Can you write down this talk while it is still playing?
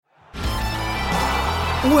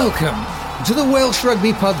Welcome to the Welsh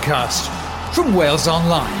Rugby Podcast from Wales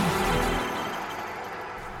Online.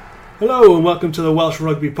 Hello and welcome to the Welsh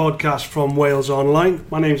Rugby Podcast from Wales Online.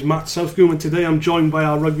 My name's Matt Southcombe and today I'm joined by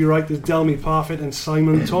our rugby writers Delmy Parfitt and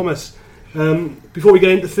Simon Thomas. Before we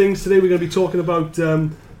get into things, today we're going to be talking about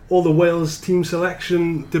all the Wales team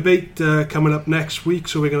selection debate coming up next week.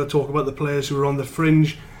 So we're going to talk about the players who are on the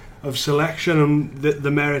fringe of selection and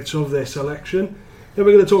the merits of their selection. Then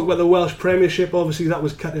we're going to talk about the Welsh Premiership. Obviously that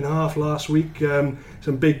was cut in half last week.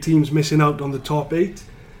 Some big teams missing out on the top 8.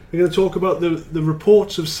 We're going to talk about the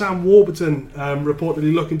reports of Sam Warburton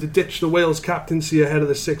reportedly looking to ditch the Wales captaincy ahead of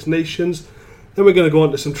the Six Nations. Then we're going to go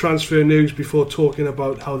on to some transfer news before talking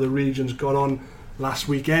about how the regions got on last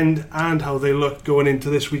weekend and how they look going into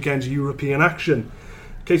this weekend's European action.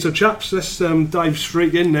 Okay, so chaps, let's dive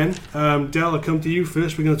straight in then. Del, I'll come to you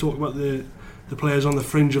first. We're going to talk about the players on the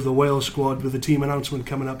fringe of the Wales squad with the team announcement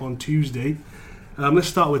coming up on Tuesday. Let's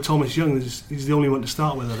start with Thomas Young. He's the only one to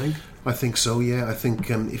start with, I think. I think so. Yeah, I think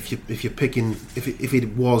if you're picking, if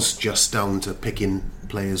it was just down to picking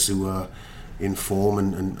players who are in form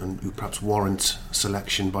and who perhaps warrant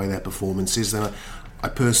selection by their performances, then I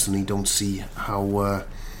personally don't see how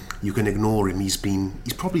you can ignore him. He's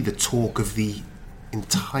probably the talk of the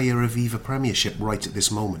entire Aviva Premiership right at this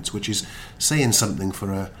moment, which is saying something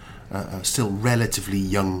for a still relatively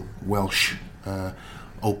young Welsh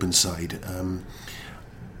open side.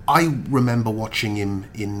 I remember watching him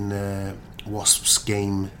in Wasps'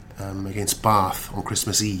 game against Bath on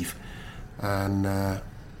Christmas Eve, and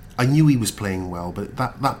I knew he was playing well, but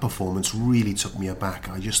that performance really took me aback.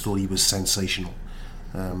 I just thought he was sensational,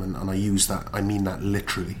 and I mean that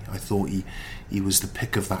literally. I thought he was the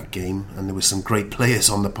pick of that game, and there were some great players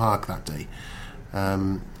on the park that day.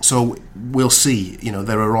 So we'll see.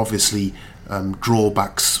 There are obviously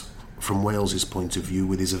drawbacks from Wales's point of view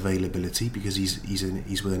with his availability because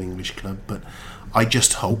he's with an English club. But I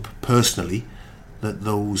just hope personally that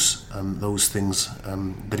those things,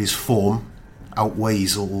 that his form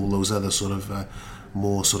outweighs all those other sort of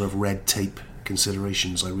more sort of red tape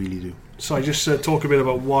considerations. I really do. So I just talk a bit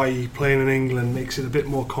about why playing in England makes it a bit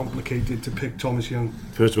more complicated to pick Thomas Young.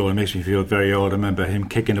 First of all, it makes me feel very old. I remember him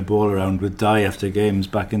kicking a ball around with Dye after games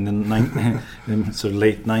back in the in sort of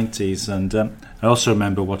late 90s. And I also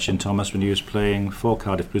remember watching Thomas when he was playing for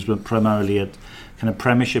Cardiff, because primarily at kind of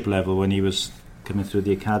Premiership level when he was coming through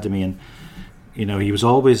the academy. And he was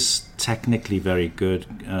always technically very good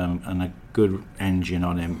and a good engine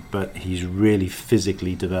on him, but he's really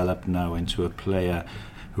physically developed now into a player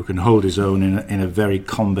who can hold his own in a very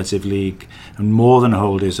combative league, and more than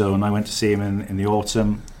hold his own. I went to see him in the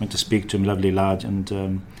autumn, went to speak to him, lovely lad,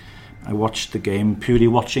 and I watched the game purely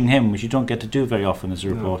watching him, which you don't get to do very often as a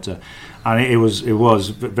reporter. And it was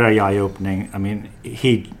very eye-opening. I mean,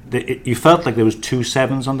 you felt like there was 2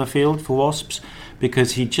 sevens on the field for Wasps,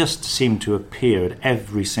 because he just seemed to appear at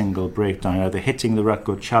every single breakdown, either hitting the ruck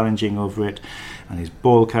or challenging over it, and his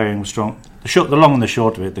ball carrying was strong. The long and the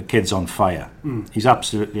short of it, the kid's on fire. He's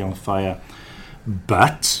absolutely on fire.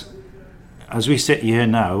 But as we sit here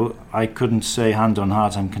now, I couldn't say hand on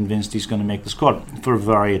heart I'm convinced he's going to make the squad for a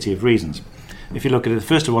variety of reasons. If you look at it,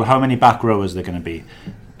 first of all, how many back rowers are there going to be?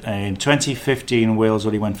 In 2015, Wales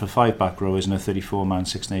only went for 5 back rowers in a 34-man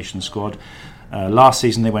Six Nations squad. Last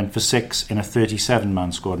season they went for 6 in a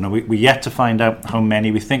 37-man squad. Now we're yet to find out how many.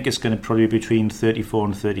 We think it's going to probably be between 34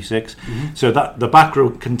 and 36. So that the back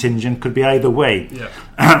row contingent could be either way.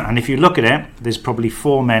 And if you look at it, there's probably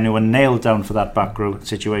 4 men who are nailed down for that back row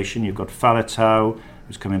situation. You've got Faletau,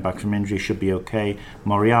 who's coming back from injury, should be okay.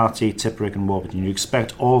 Moriarty, Tipperick and Warburton. You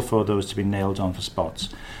expect all 4 of those to be nailed on for spots.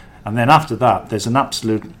 And then after that, there's an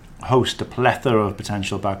absolute host, a plethora of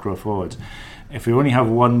potential back row forwards. If we only have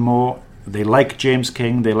one more, they like James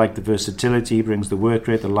King, they like the versatility he brings, the work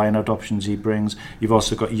rate, the line-out options he brings. You've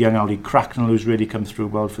also got young Ali Cracknell, who's really come through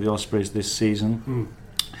well for the Ospreys this season.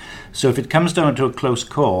 So if it comes down to a close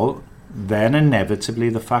call, then inevitably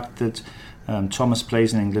the fact that Thomas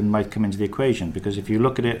plays in England might come into the equation, because if you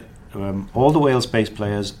look at it, all the Wales-based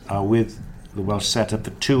players are with the Welsh setup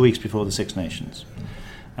for 2 weeks before the Six Nations.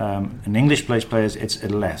 In English-based players, it's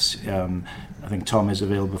less. I think Tom is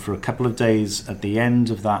available for a couple of days at the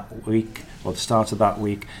end of that week or the start of that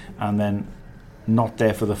week, and then not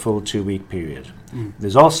there for the full 2-week period.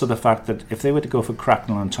 There's also the fact that if they were to go for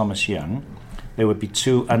Cracknell and Thomas Young, there would be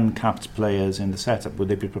 2 uncapped players in the setup. Would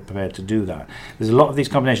they be prepared to do that? There's a lot of these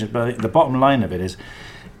combinations, but the bottom line of it is,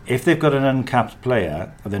 if they've got an uncapped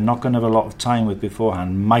player they're not going to have a lot of time with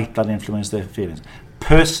beforehand, might that influence their feelings?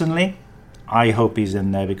 Personally, I hope he's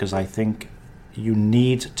in there, because I think you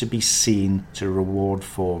need to be seen to reward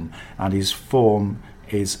form, and his form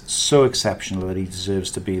is so exceptional that he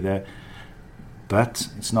deserves to be there. But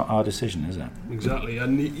it's not our decision, is it? Exactly.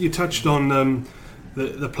 And you touched on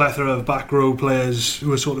the plethora of back row players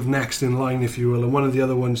who are sort of next in line, if you will, and one of the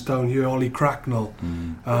other ones down here, Ollie Cracknell.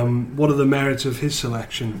 What are the merits of his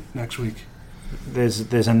selection next week?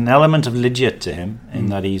 There's an element of Lydiate to him in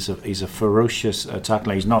that he's a ferocious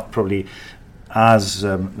tackler. He's not probably as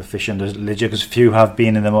efficient as Lydiate, because few have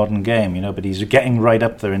been in the modern game, but he's getting right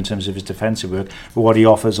up there in terms of his defensive work. But what he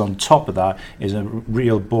offers on top of that is a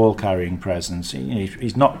real ball carrying presence.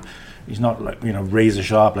 He's not like razor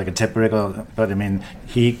sharp like a Tipper, but I mean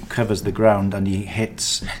he covers the ground and he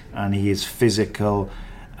hits and he is physical.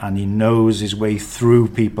 And he knows his way through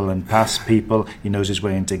people and past people. He knows his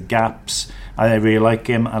way into gaps. I really like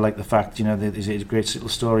him. I like the fact, there's a great little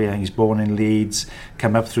story. He's born in Leeds,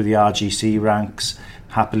 come up through the RGC ranks.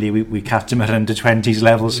 Happily, we capped him at under-20s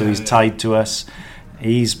level, so he's tied to us.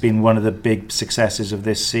 He's been one of the big successes of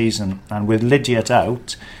this season. And with Lydiate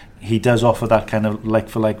out, he does offer that kind of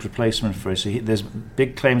like-for-like replacement for us. So there's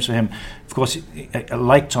big claims for him. Of course,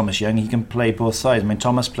 like Thomas Young, he can play both sides. I mean,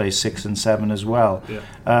 Thomas plays 6 and 7 as well.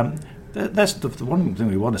 Yeah. That's the one thing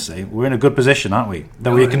we want to say. We're in a good position, aren't we?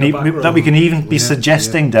 That we can even be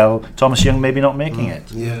suggesting, Del, Thomas Young maybe not making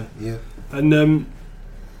it. Yeah. And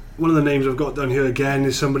one of the names I've got down here again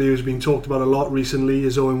is somebody who's been talked about a lot recently,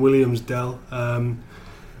 is Owen Williams, Del.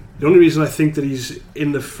 The only reason I think that he's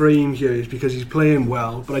in the frame here is because he's playing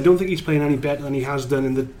well, but I don't think he's playing any better than he has done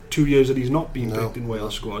in the 2 years that he's not been picked in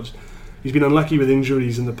Wales squads. He's been unlucky with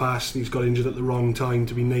injuries in the past. He's got injured at the wrong time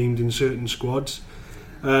to be named in certain squads.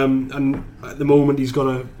 And at the moment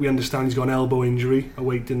we understand he's got an elbow injury,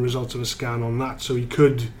 awaiting results of a scan on that, so he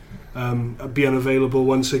could be unavailable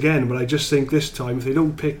once again. But I just think this time, if they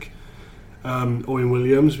don't pick Owen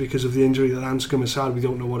Williams because of the injury that Anscombe has had, we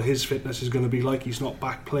don't know what his fitness is going to be like. He's not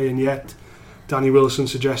back playing yet. Danny Wilson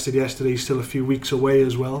suggested yesterday he's still a few weeks away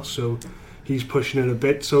as well, so he's pushing it a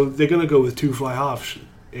bit. So they're going to go with 2 fly halves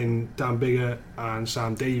in Dan Biggar and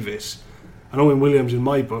Sam Davis, and Owen Williams in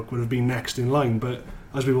my book would have been next in line. But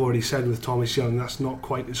as we've already said with Thomas Young, that's not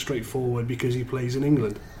quite as straightforward because he plays in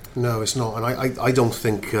England. No, it's not, and I don't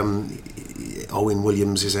think Owen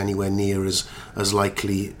Williams is anywhere near as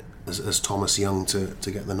likely as Thomas Young to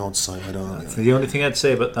get the nod side. I don't know. The only thing I'd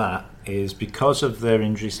say about that is because of their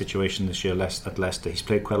injury situation this year at Leicester, he's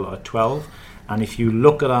played quite a lot at 12, and if you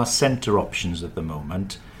look at our centre options at the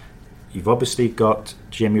moment, you've obviously got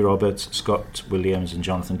Jamie Roberts, Scott Williams and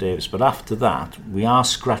Jonathan Davis, but after that we are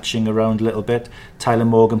scratching around a little bit. Tyler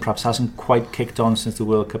Morgan perhaps hasn't quite kicked on since the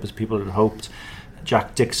World Cup as people had hoped.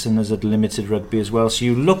 Jack Dixon has had limited rugby as well. So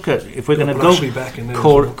you look at, if we're going to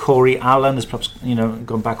go, Corey Allen has perhaps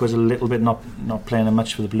gone backwards a little bit, not playing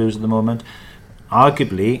much for the Blues at the moment.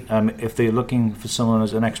 Arguably, if they're looking for someone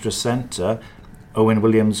as an extra centre, Owen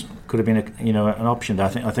Williams could have been an option. I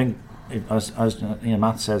think as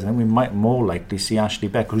Matt says, I think we might more likely see Ashley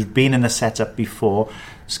Beck, who's been in the setup before.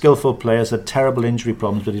 Skillful players, had terrible injury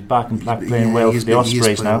problems, but he's back and playing well for the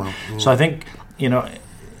Ospreys now. Well, yeah. So I think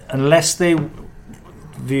unless they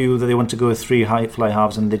view that they want to go with 3 high fly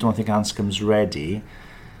halves and they don't think Anscombe's ready,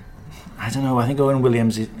 I don't know. I think Owen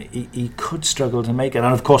Williams he could struggle to make it,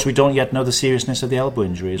 and of course we don't yet know the seriousness of the elbow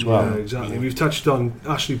injury as well. Yeah, exactly. We've touched on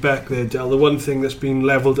Ashley Beck there, Del. The one thing that's been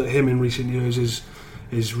levelled at him in recent years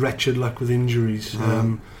is wretched luck with injuries.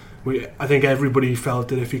 I think everybody felt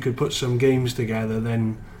that if he could put some games together,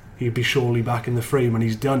 then he'd be surely back in the frame, and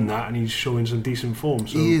he's done that, and he's showing some decent form.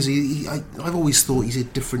 So. He is. I've always thought he's a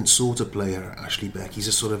different sort of player, Ashley Beck. He's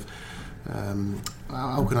a sort of,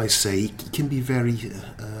 how can I say, he can be very,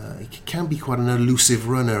 he can be quite an elusive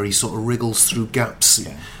runner. He sort of wriggles through gaps,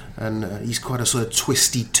 and he's quite a sort of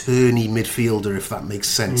twisty, turny midfielder, if that makes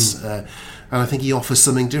sense. And I think he offers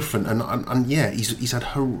something different. And he's had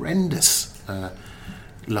horrendous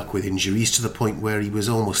luck with injuries to the point where he was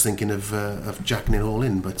almost thinking of jacking it all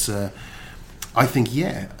in. But I think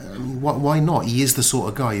why not? He is the sort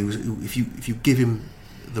of guy who if you give him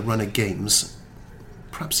the run of games,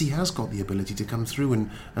 perhaps he has got the ability to come through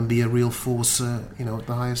and be a real force at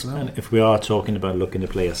the highest level. And if we are talking about looking to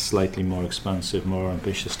play a slightly more expansive, more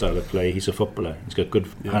ambitious style of play, he's a footballer. He's got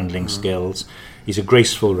good handling skills. He's a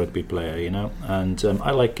graceful rugby player, and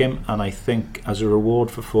I like him, and I think as a reward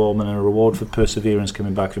for form and a reward for perseverance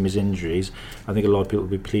coming back from his injuries, I think a lot of people will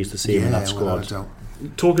be pleased to see him in that squad.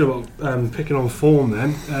 Talking about picking on form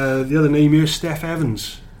then, the other name here is Steph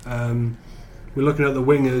Evans. We're looking at the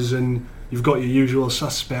wingers, and you've got your usual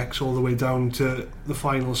suspects all the way down to the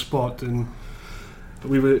final spot, and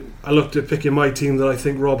I looked at picking my team that I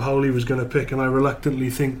think Rob Howley was going to pick, and I reluctantly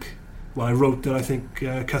think, I wrote that I think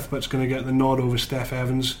Cuthbert's going to get the nod over Steph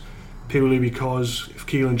Evans purely because if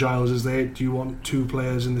Keelan Giles is there, do you want two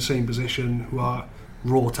players in the same position who are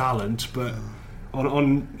raw talent? But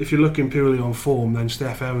on if you're looking purely on form, then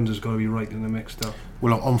Steph Evans has got to be right in the mix though.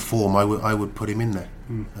 Well, on form, I would put him in there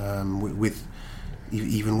with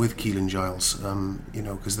even with Keelan Giles,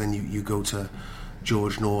 because then you go to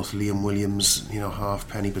George North, Liam Williams,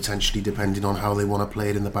 Halfpenny potentially, depending on how they want to play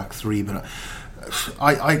it in the back three. But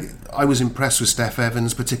I was impressed with Steph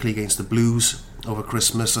Evans, particularly against the Blues over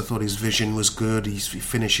Christmas. I thought his vision was good. He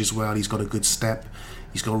finishes well. He's got a good step.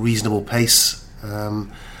 He's got a reasonable pace.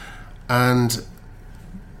 And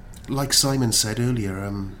like Simon said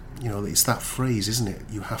earlier, it's that phrase, isn't it?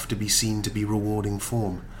 You have to be seen to be rewarding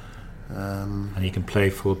form. And he can play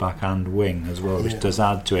full-back and wing as well, which does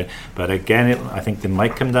add to it. But again, I think they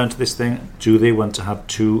might come down to this thing: do they want to have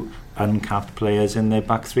two uncapped players in their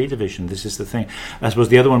back three division? This is the thing. I suppose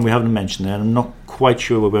the other one we haven't mentioned there, and I'm not quite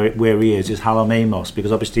sure where he is Hallam Amos,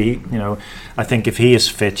 because obviously, I think if he is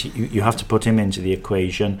fit, you have to put him into the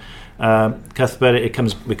equation. Cuthbert,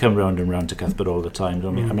 we come round and round to Cuthbert all the time,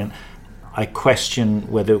 don't we? I mean, I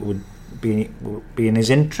question whether it would be in his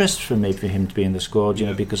interest for him to be in the squad,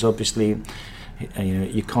 because obviously,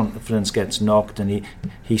 your confidence gets knocked, and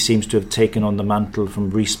he seems to have taken on the mantle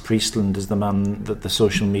from Reece Priestland as the man that the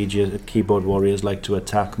social media keyboard warriors like to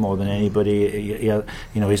attack more than anybody.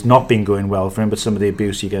 It's not been going well for him, but some of the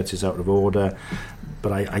abuse he gets is out of order.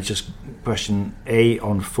 But I just question A,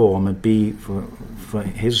 on form, and B, for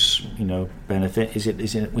his benefit.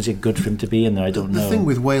 Was it good for him to be in there? I don't know. The thing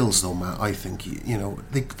with Wales though, Matt, I think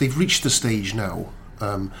they've reached the stage now,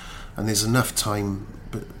 and there's enough time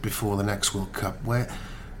before the next World Cup where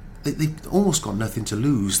they've almost got nothing to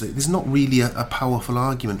lose. There's not really a powerful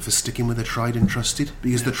argument for sticking with the tried and trusted,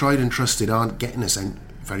 because the tried and trusted aren't getting us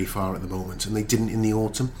very far at the moment, and they didn't in the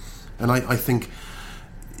autumn. And I think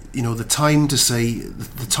the time to say,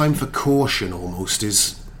 the time for caution almost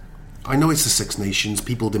is, I know it's the Six Nations,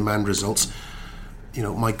 people demand results,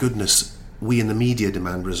 my goodness, we in the media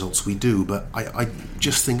demand results, we do, but I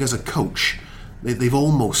just think as a coach,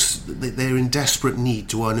 they're in desperate need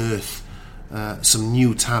to unearth some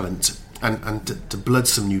new talent and to blood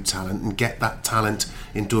some new talent and get that talent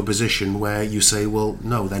into a position where you say, well,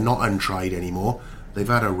 no, they're not untried anymore, they've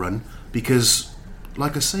had a run, because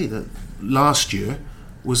like I say, that last year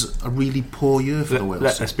was a really poor year for the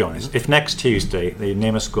Wales. Let's be honest, if next Tuesday they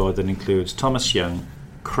name a squad that includes Thomas Young,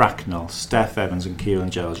 Cracknell, Steph Evans and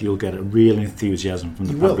Keelan Giles, you'll get a real enthusiasm from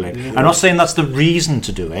the public. I'm not saying that's the reason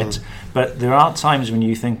to do it, but there are times when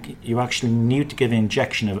you think you actually need to give an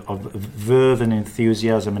injection of verve and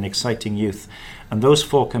enthusiasm and exciting youth, and those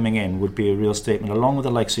four coming in would be a real statement, along with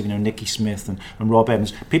the likes of Nicky Smith and Rob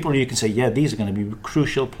Evans, people who you can say, these are going to be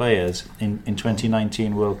crucial players in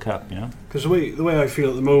 2019 World Cup. Because the way I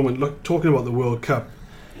feel at the moment, look, talking about the World Cup,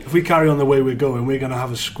 if we carry on the way we're going, we're going to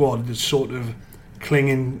have a squad that's sort of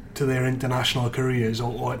clinging to their international careers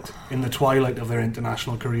or in the twilight of their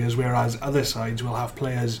international careers, whereas other sides will have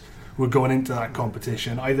players who are going into that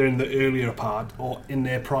competition either in the earlier part or in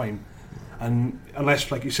their prime. And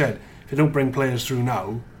unless, like you said, if you don't bring players through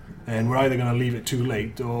now, then we're either going to leave it too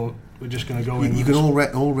late or we're just going to go in. You can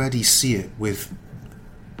already see it with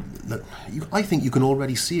I think you can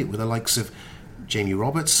already see it with the likes of Jamie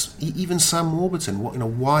Roberts, even Sam Warburton.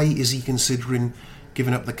 Why is he considering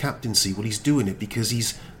giving up the captaincy? Well, he's doing it because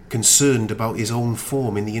he's concerned about his own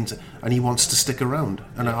form in the and he wants to stick around.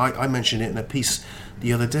 And I mentioned it in a piece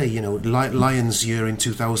the other day. Lions year in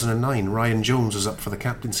 2009, Ryan Jones was up for the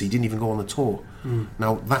captaincy. He didn't even go on the tour.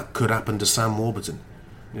 Now that could happen to Sam Warburton.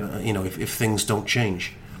 If things don't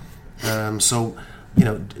change.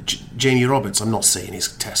 Jamie Roberts, I'm not saying his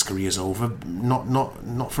Test career's over.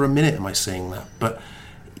 Not for a minute am I saying that. But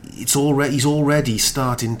he's already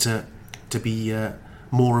starting to be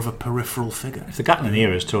more of a peripheral figure. If the Gatlin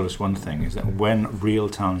era has told us one thing, is that when real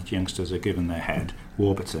talented youngsters are given their head,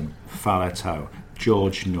 Warburton, Faletau,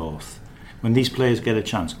 George North, when these players get a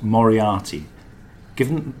chance, Moriarty,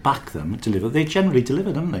 back them, deliver, they generally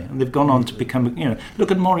deliver, don't they? And they've gone on to become,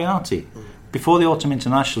 look at Moriarty. Before the Autumn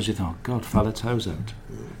Internationals, you thought, oh God, Faletau's out.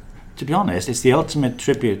 To be honest, it's the ultimate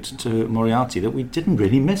tribute to Moriarty that we didn't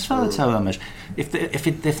really miss Faletau that much. If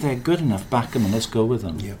they're good enough, back them and let's go with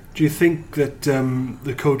them. Yeah. Do you think that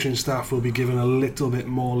the coaching staff will be given a little bit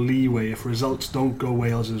more leeway if results don't go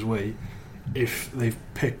Wales's way, if they've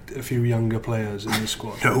picked a few younger players in the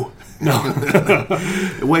squad? No.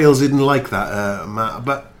 Wales didn't like that, Matt,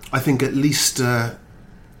 but I think at least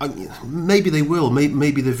maybe they will.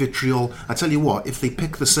 Maybe the vitriol. I tell you what, if they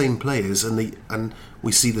pick the same players and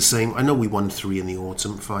we see the same. I know we won 3 in the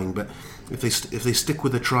autumn, fine, but if they stick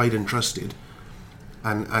with the tried and trusted,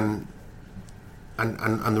 and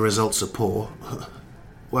and the results are poor,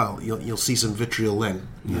 well, you'll see some vitriol then.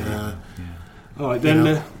 All right,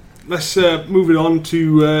 then let's move it on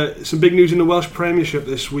to some big news in the Welsh Premiership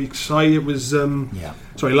this week. It was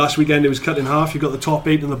last weekend it was cut in half. You've got the top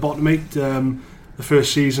 8 and the bottom 8. The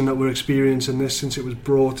first season that we're experiencing this since it was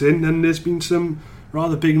brought in, and there's been some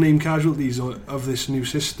rather big name casualties of this new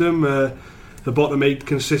system. The bottom 8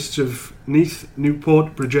 consists of Neath,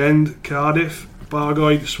 Newport, Bridgend, Cardiff,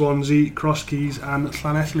 Bargoed, Swansea, Crosskeys and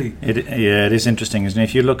Llanelli. It is interesting, isn't it?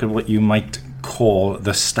 If you look at what you might call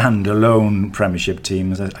the standalone Premiership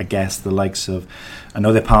teams, I guess the likes of, I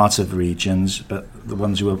know they're parts of regions, but the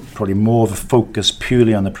ones who are probably more of a focus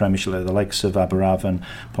purely on the Premiership, the likes of Aberavon,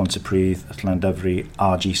 Pontypridd, Llandovery,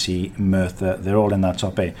 RGC, Merthyr, they're all in that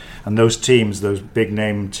top 8. And those teams, those big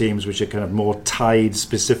name teams which are kind of more tied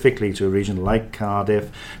specifically to a region like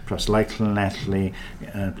Cardiff, perhaps like Llanelli,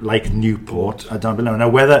 like Newport, I don't know. Now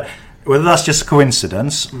whether that's just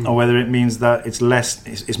coincidence or whether it means that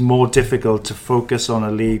it's more difficult to focus on a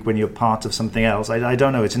league when you're part of something else, I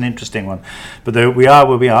don't know. It's an interesting one, but we are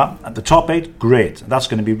where we are at the top 8. Great, that's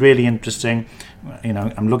going to be really interesting.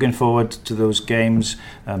 I'm looking forward to those games.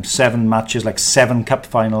 7 matches, like 7 cup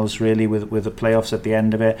finals, really, with the playoffs at the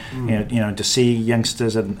end of it. To see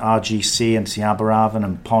youngsters at RGC and see Aberavon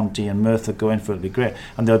and Ponty and Merthyr go in for it'll be great,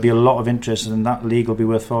 and there'll be a lot of interest, and that league will be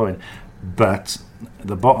worth following. But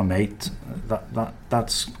the bottom 8,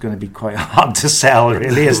 that's going to be quite hard to sell,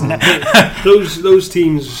 really, isn't it? those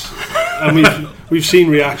teams, and we've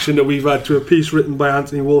seen reaction that we've had to a piece written by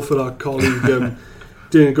Anthony Wolford, our colleague.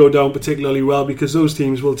 Didn't go down particularly well, because those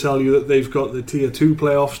teams will tell you that they've got the Tier 2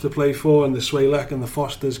 playoffs to play for and the Swalec and the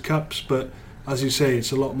Fosters Cups, but as you say,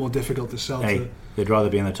 it's a lot more difficult to sell. They'd rather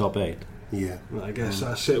be in the top 8. Yeah, I guess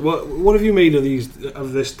that's it. What have you made of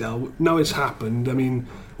this, Del? Now it's happened. I mean,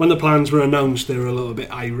 when the plans were announced, they were a little bit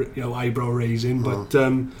eyebrow raising, but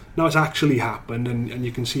now it's actually happened, and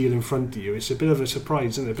you can see it in front of you. It's a bit of a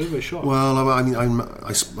surprise, isn't it? A bit of a shock. Well, I mean, I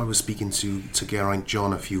was speaking to Geraint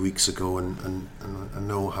John a few weeks ago, and I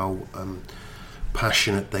know how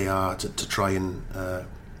passionate they are to try and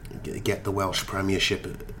get the Welsh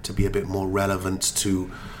Premiership to be a bit more relevant to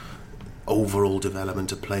overall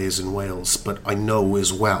development of players in Wales. But I know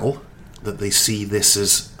as well that they see this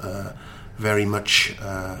as very much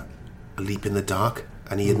a leap in the dark,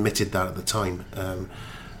 and he admitted that at the time,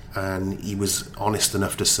 and he was honest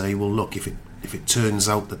enough to say, well, look, if it turns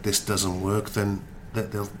out that this doesn't work, then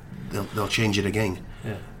they'll change it again.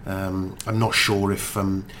 I'm not sure if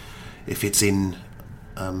it's in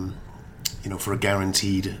for a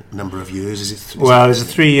guaranteed number of years. There's a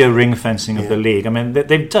 3-year ring fencing of the league. I mean,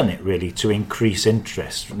 they've done it really to increase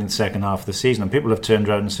interest in the second half of the season, and people have turned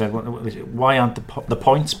around and said, well, why aren't the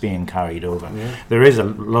points being carried over? There is a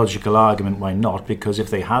logical argument why not, because if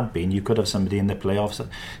they had been, you could have somebody in the playoffs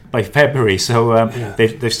by February. So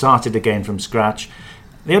they've started again from scratch.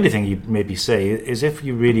 The only thing you maybe say is, if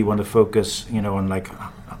you really want to focus on like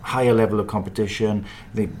higher level of competition,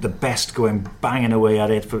 the best going banging away at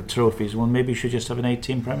it for trophies, well, maybe you should just have an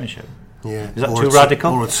 8-team Premiership. Yeah. Is that too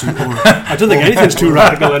radical? I don't think anything's too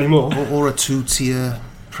radical anymore. Or a 2-tier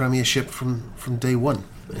Premiership from day one.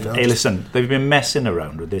 Hey, listen, they've been messing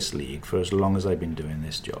around with this league for as long as I've been doing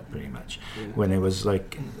this job, pretty much. When it was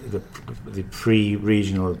like the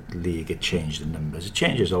pre-regional league, it changed the numbers. It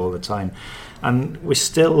changes all the time. And we're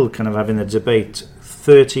still kind of having a debate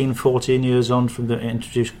 13, 14 years on from the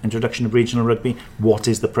introduction of regional rugby. What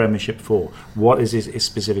is the Premiership for? What is its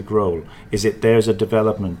specific role? Is it there as a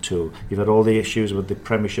development tool? You've had all the issues with the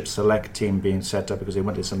Premiership select team being set up because they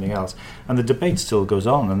wanted something else. And the debate still goes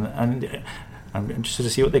on. And I'm interested to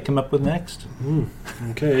see what they come up with next.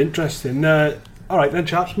 Okay, interesting. All right then,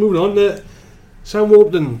 chaps, moving on. Sam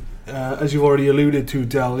Warburton, as you've already alluded to,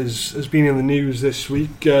 Del, has been in the news this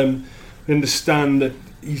week. I understand that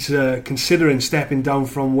he's considering stepping down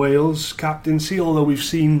from Wales captaincy, although we've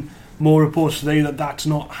seen more reports today that that's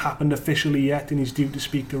not happened officially yet, and he's due to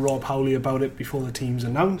speak to Rob Howley about it before the team's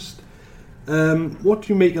announced. What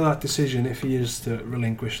do you make of that decision if he is to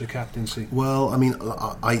relinquish the captaincy? Well, I mean,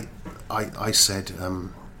 I said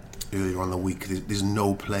earlier on the week, there's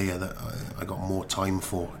no player that I got more time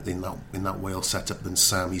for in that Wales setup than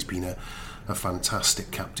Sam. He's been a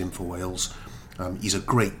fantastic captain for Wales. He's a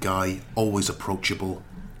great guy, always approachable.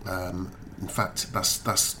 In fact,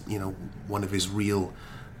 that's one of his real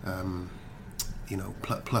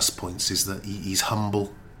plus points is that he's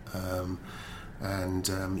humble.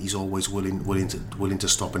 And he's always willing to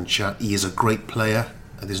stop and chat. He is a great player.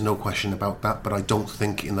 There's no question about that. But I don't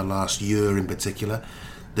think in the last year in particular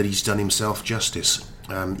that he's done himself justice.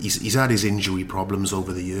 He's had his injury problems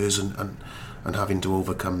over the years and having to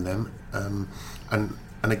overcome them. And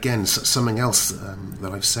again, something else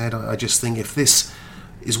that I've said, I just think if this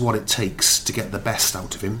is what it takes to get the best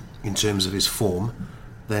out of him in terms of his form,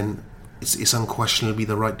 then it's unquestionably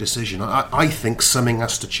the right decision. I think something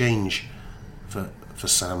has to change for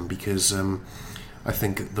Sam, because I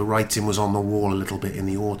think the writing was on the wall a little bit in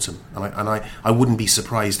the autumn, and I wouldn't be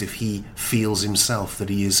surprised if he feels himself that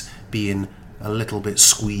he is being a little bit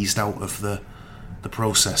squeezed out of the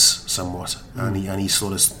process somewhat, and he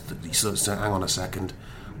sort of said, hang on a second,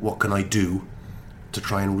 what can I do to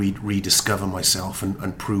try and rediscover myself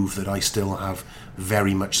and prove that I still have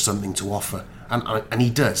very much something to offer, and he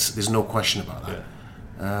does. There's no question about that.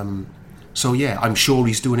 Yeah. So yeah, I'm sure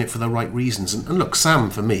he's doing it for the right reasons. And look, Sam,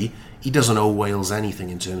 for me, he doesn't owe Wales anything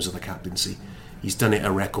in terms of the captaincy. He's done it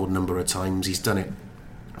a record number of times. He's done it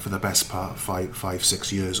for the best part of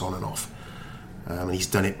 5-6 years on and off, and he's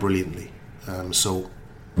done it brilliantly. So,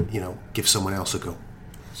 give someone else a go.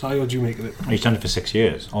 So what do you make of it? He's done it for 6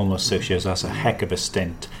 years, almost 6 years. That's a heck of a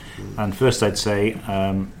stint. And first I'd say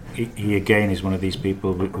he again is one of these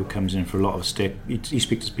people who comes in for a lot of stick. He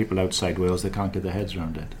speaks to people outside Wales that can't get their heads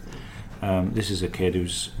around it. This is a kid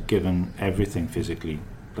who's given everything physically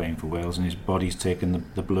playing for Wales, and his body's taken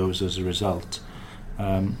the blows as a result.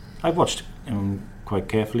 I've watched him quite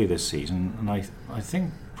carefully this season, and I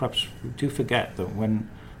think perhaps we do forget that when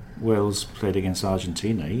Wales played against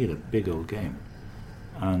Argentina, he had a big old game,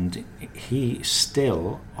 and he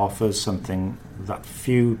still offers something that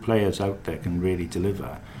few players out there can really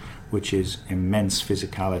deliver, which is immense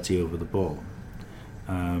physicality over the ball.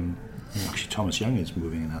 Actually, Thomas Young is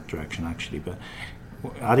moving in that direction, actually, but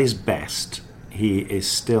at his best, he is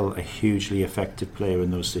still a hugely effective player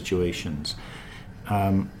in those situations.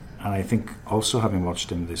 And I think also, having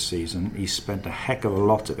watched him this season, he's spent a heck of a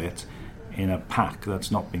lot of it in a pack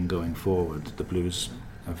that's not been going forward. The Blues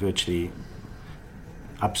are virtually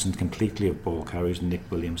absent completely of ball carriers, and Nick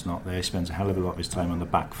Williams not there. He spends a hell of a lot of his time on the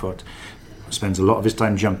back foot, spends a lot of his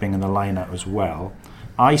time jumping in the line-out as well.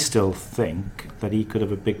 I still think that he could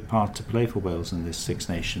have a big part to play for Wales in this Six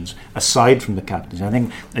Nations, aside from the captaincy. I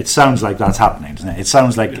think it sounds like that's happening, doesn't it? It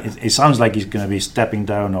sounds like it sounds like he's going to be stepping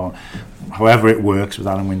down, or however it works with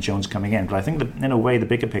Alan Wynne-Jones coming in. But I think that, in a way, the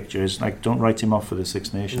bigger picture is like, don't write him off for the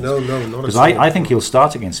Six Nations. No, not because I think he'll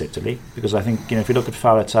start against Italy, because I think, if you look at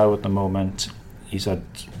Faletau at the moment, he's had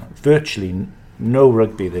virtually no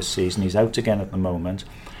rugby this season. He's out again at the moment.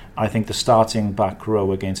 I think the starting back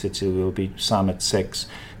row against Italy will be Sam at 6,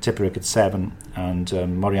 Tipuric at 7,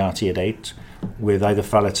 and Moriarty at 8, with either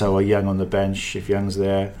Faletau or Young on the bench. If Young's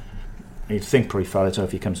there, you'd think probably Faletau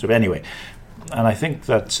if he comes through. Anyway, and I think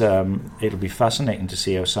that it'll be fascinating to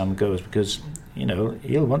see how Sam goes, because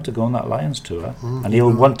he'll want to go on that Lions tour, and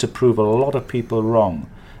he'll want to prove a lot of people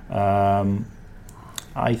wrong.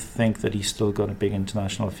 I think that he's still got a big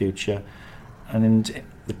international future, and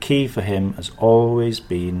the key for him has always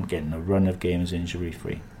been getting a run of games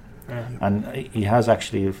injury-free. Yeah. And he has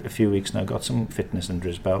actually, a few weeks now, got some fitness under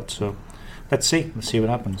his belt. So let's see what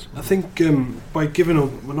happens. I think by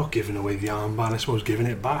not giving away the armband, I suppose giving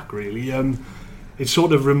it back, really, it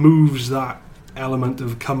sort of removes that element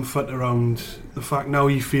of comfort around the fact now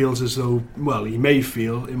he feels as though, he may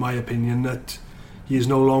feel, in my opinion, that he is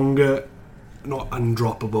no longer not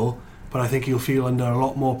undroppable, but I think he'll feel under a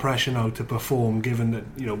lot more pressure now to perform, given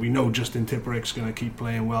that we know Justin Tippuric's going to keep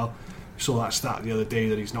playing well. We saw that stat the other day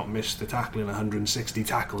that he's not missed a tackle in 160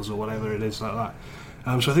 tackles or whatever it is like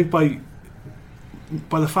that. So I think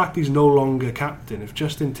by the fact he's no longer captain, if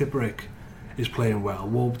Justin Tippuric is playing well,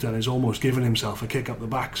 Warburton is almost giving himself a kick up the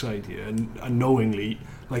backside here, and knowingly,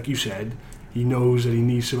 like you said, he knows that he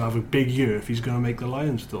needs to have a big year if he's going to make the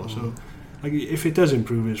Lions tour. So, if it does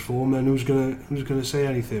improve his form, then who's gonna say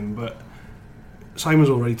anything? But Simon's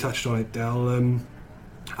already touched on it, Del.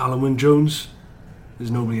 Alan Wynne-Jones, there's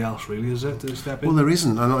nobody else really, is there, to step in? Well, there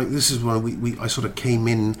isn't. And this is when I sort of came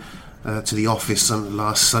in to the office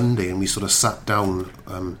last Sunday, and we sort of sat down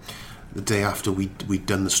the day after we'd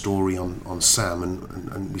done the story on Sam,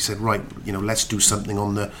 and we said, right, let's do something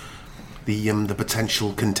on the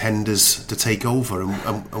potential contenders to take over,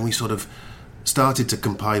 and we sort of started to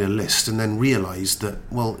compile a list, and then realised that,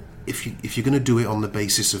 well, if you're going to do it on the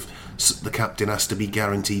basis of the captain has to be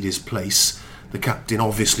guaranteed his place, the captain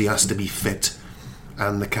obviously has to be fit,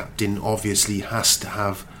 and the captain obviously has to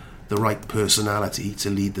have the right personality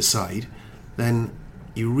to lead the side, then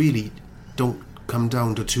you really don't come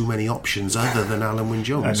down to too many options other than Alan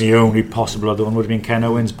Wynne-Jones. And the only possible other one would have been Ken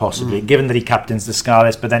Owens, possibly, given that he captains the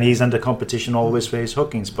Scarlets, but then he's under competition always for his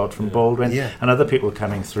hooking spot from Baldwin and other people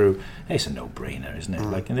coming through. It's a no-brainer, isn't it?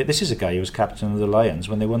 Like, and this is a guy who was captain of the Lions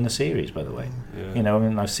when they won the series, by the way. You know, I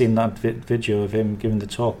mean, I've seen that video of him giving the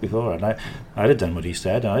talk before, and I'd have done what he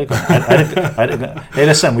said. Hey,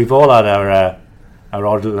 listen, we've all had our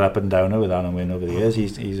odd little up and downer with Alan Wynne over the years. He's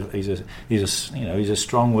a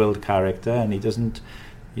strong-willed character, and he doesn't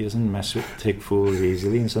take fools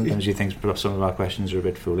easily. And sometimes he thinks perhaps some of our questions are a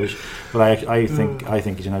bit foolish. But I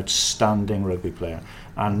think he's an outstanding rugby player.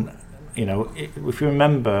 And you know, if you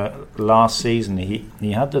remember last season,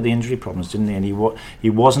 he had the injury problems, didn't he? And he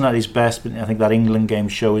wasn't at his best. But I think that England game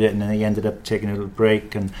showed it. And then he ended up taking a little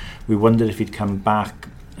break. And we wondered if he'd come back.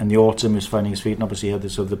 In the autumn, he was finding his feet, and obviously he had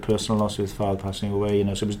this sort of the personal loss with Fowle passing away, you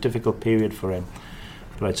know, so it was a difficult period for him.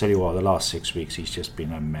 But I tell you what, the last 6 weeks he's just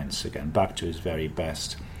been immense again, back to his very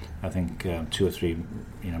best. I think 2 or 3,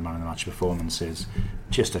 you know, man of the match performances,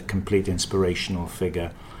 just a complete inspirational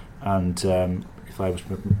figure. And if I was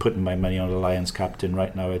putting my money on a Lions captain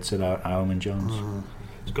right now, I'd say Alan Wynne-Jones.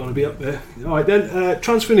 It's got to be up there. All right then,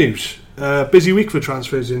 transfer news. Busy week for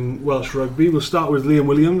transfers in Welsh Rugby. We'll start with Liam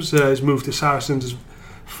Williams. His move to Saracens has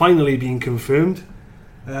finally been confirmed.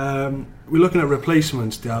 We're looking at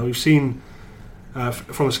replacements, Dal. We've seen,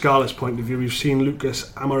 from a Scarlet's point of view, we've seen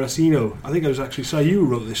Lucas Amaracino. I think I was actually saying you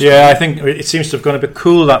wrote this. Yeah, I think it seems to have gone a bit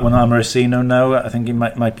cool, that one, Amaracino now. I think he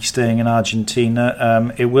might be staying in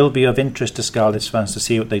Argentina. It will be of interest to Scarlet's fans to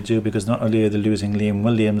see what they do, because not only are they losing Liam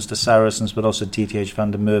Williams to Saracens, but also DTH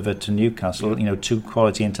van der Merwe to Newcastle, you know, 2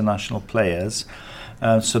 quality international players.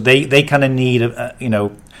 So they kind of need,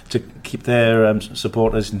 to keep their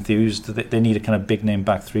supporters enthused. They need a kind of big name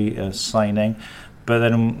back 3 signing. But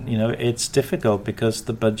then, you know, it's difficult because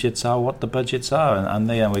the budgets are what the budgets are, and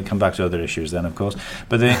we come back to other issues then, of course.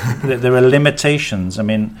 But there are limitations. I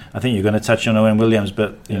mean, I think you're going to touch on Owen Williams,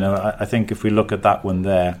 but you know, I think if we look at that one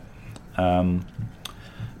there,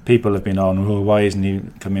 people have been on, why isn't he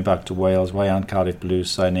coming back to Wales? Why aren't Cardiff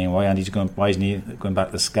Blues signing? Why isn't he going back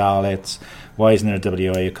to the Scarlets? Why isn't there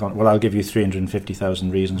a WA account? Well, I'll give you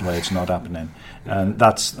 350,000 reasons why it's not happening, and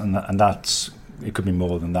that's it could be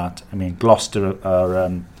more than that. I mean, Gloucester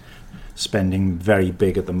are spending very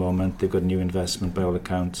big at the moment. They've got new investment by all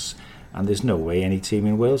accounts, and there's no way any team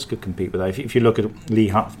in Wales could compete with that. If you look at Lee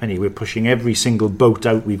Halfpenny, we're pushing every single boat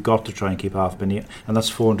out we've got to try and keep Halfpenny, and that's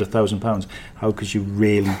 £400,000. How could you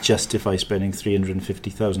really justify spending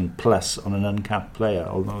 350,000 plus on an uncapped player?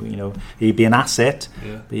 Although, you know, he'd be an asset,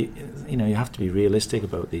 but you know, you have to be realistic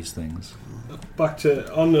about these things. Back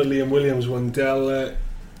to on the Liam Williams one, Del.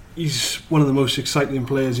 He's one of the most exciting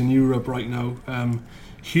players in Europe right now.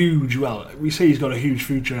 Huge. Well, we say he's got a huge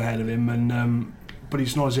future ahead of him, and but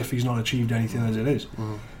it's not as if he's not achieved anything as it is.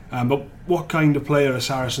 But what kind of player are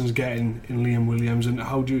Saracens getting in Liam Williams, and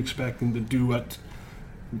how do you expect him to do at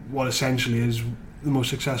what essentially is the most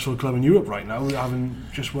successful club in Europe right now, having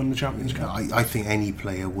just won the Champions Cup? I think any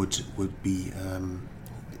player would be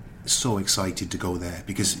so excited to go there,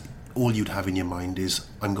 because all you'd have in your mind is,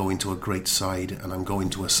 I'm going to a great side, and I'm going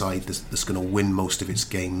to a side that's going to win most of its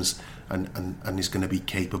games and is going to be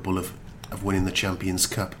capable of winning the Champions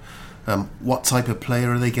Cup. What type of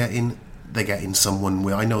player are they getting? They're getting someone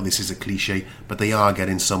with, I know this is a cliche, but they are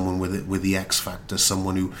getting someone with the X factor,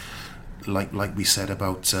 someone who, like we said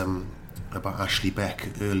about Ashley Beck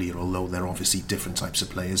earlier, although they're obviously different types of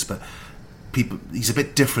players, but he's a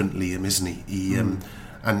bit different, Liam, isn't he?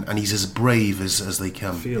 And he's as brave as they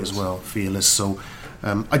can as well, fearless. So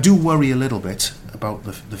I do worry a little bit about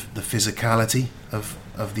the physicality of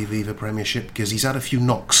the Aviva Premiership, because he's had a few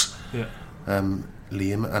knocks,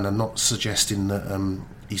 Liam, and I'm not suggesting that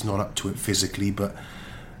he's not up to it physically, but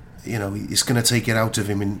you know, it's going to take it out of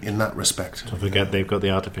him in that respect. Don't forget they've got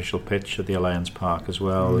the artificial pitch at the Alliance Park as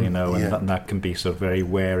well, you know, and that can be sort of very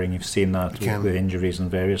wearing. You've seen that with injuries on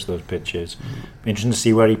various of those pitches. Interesting to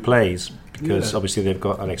see where he plays, because obviously they've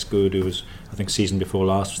got Alex Good, who was, I think, season before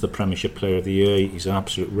last, was the Premiership Player of the Year. He's an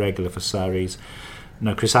absolute regular for Sarries.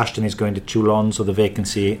 Now Chris Ashton is going to Toulon, so the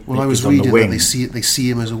vacancy is on the wing. Well, I was reading that they see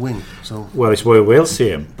him as a wing. So it's where we'll see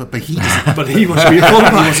him. But he but he wants to be a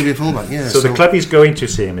fullback. He wants to be a fullback. Yeah. So the club he's going to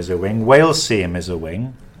see him as a wing. Wales see him as a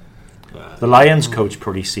wing. The Lions coach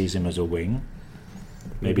probably sees him as a wing.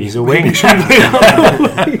 Maybe he's a wing.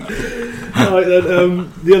 All right,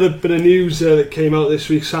 then, the other bit of news that came out this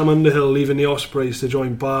week: Sam Underhill leaving the Ospreys to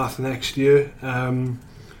join Bath next year.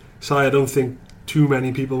 So I don't think too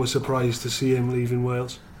many people were surprised to see him leaving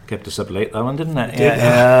Wales. Kept us up late, that one, didn't it?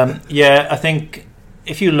 Yeah, I think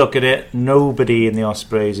if you look at it, nobody in the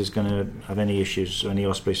Ospreys is going to have any issues, or any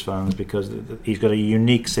Ospreys fans, because he's got a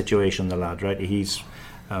unique situation, the lad, right? He's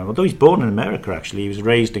although he's born in America, actually, he was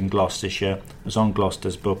raised in Gloucestershire, was on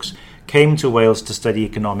Gloucester's books, came to Wales to study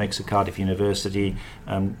economics at Cardiff University,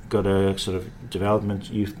 got a sort of development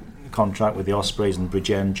youth contract with the Ospreys and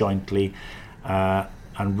Bridgend jointly,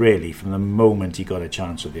 and really, from the moment he got a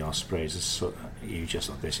chance with the Ospreys, you just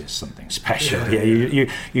thought, this is something special. Yeah,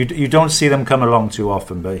 you don't see them come along too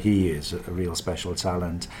often, but he is a real special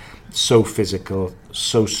talent. So physical,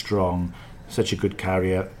 so strong, such a good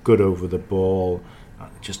carrier, good over the ball.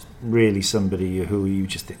 Just really somebody who you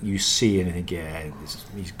see and you think, yeah,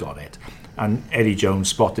 he's got it. And Eddie Jones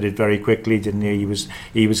spotted it very quickly, didn't he?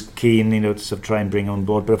 He was keen, to sort of try and bring on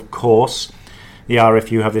board. But of course, the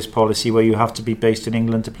RFU have this policy where you have to be based in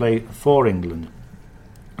England to play for England.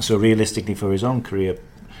 So realistically, for his own career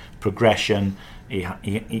progression, he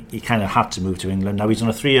kind of had to move to England. Now he's on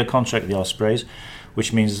a 3-year contract with the Ospreys,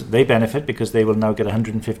 which means they benefit because they will now get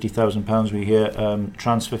 £150,000, we hear,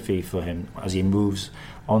 transfer fee for him as he moves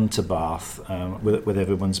on to Bath with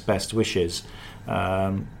everyone's best wishes.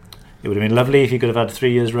 It would have been lovely if he could have had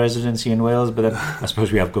 3 years residency in Wales, but then I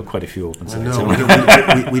suppose we have got quite a few open sites. No,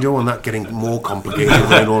 we don't want that getting more complicated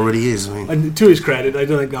than it already is. And to his credit, I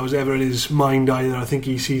don't think that was ever in his mind either. I think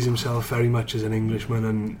he sees himself very much as an Englishman,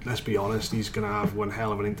 and let's be honest, he's going to have one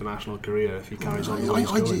hell of an international career if he carries on the way he's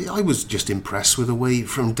going. I was just impressed with the way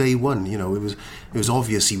from day one. It was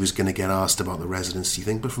obvious he was going to get asked about the residency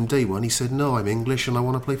thing, but from day one he said, no, I'm English and I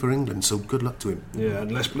want to play for England, so good luck to him. Yeah,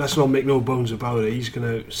 and let's not make no bones about it. He's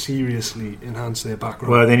going to seriously enhance their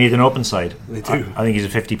background. Well, they need an open side. They do. I think he's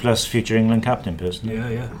a 50-plus future England captain, personally.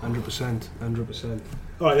 Yeah, 100%.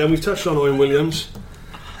 All right, then we've touched on Owen Williams.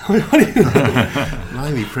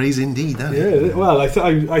 Blimey, praise indeed, that. Yeah, well,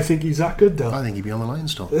 I think he's that good, though. I think he'd be on the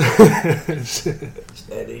Lions top.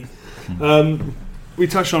 Steady. We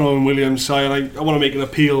touched on Owen Williams, and I want to make an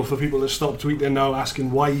appeal for people to stop tweeting now asking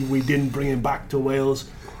why we didn't bring him back to Wales.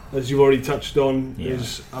 As you've already touched on,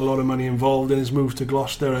 there's a lot of money involved in his move to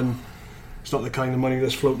Gloucester, and it's not the kind of money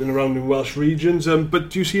that's floating around in Welsh regions. But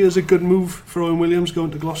do you see it as a good move for Owen Williams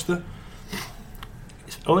going to Gloucester?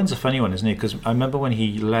 Owen's a funny one, isn't he? Because I remember when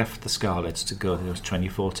he left the Scarlets to go, it was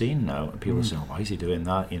 2014 now, and people were saying, why is he doing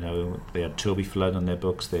that? They had Toby Flood on their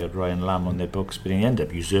books, they had Ryan Lamb on their books, but he ended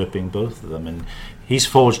up usurping both of them, and he's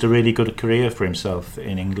forged a really good career for himself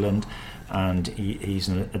in England, and he's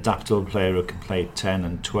an adaptable player who can play 10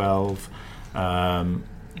 and 12.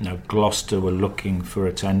 Now Gloucester were looking for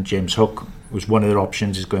a 10. James Hook was one of their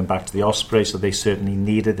options, is going back to the Ospreys, so they certainly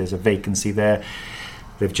need it. There's a vacancy there.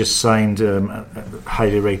 They've just signed a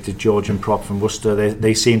highly rated Georgian prop from Worcester.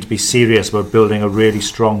 They seem to be serious about building a really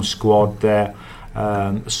strong squad there.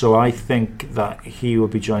 So I think that he will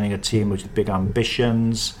be joining a team with big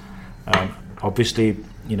ambitions. Obviously,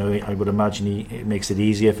 I would imagine it makes it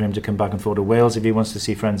easier for him to come back and forth to Wales if he wants to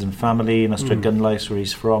see friends and family in Gunlice, where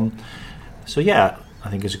he's from. So yeah, I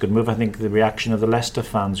think it's a good move. I think the reaction of the Leicester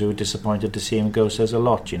fans who were disappointed to see him go says a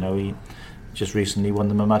lot. He just recently won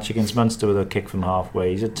them a match against Munster with a kick from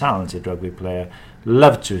halfway. He's a talented rugby player.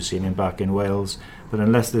 Loved to have seen him back in Wales, but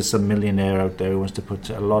unless there's some millionaire out there who wants to put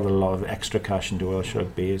a lot of extra cash into Welsh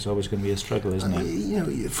rugby, it's always going to be a struggle, isn't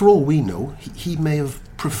it? For all we know, he may have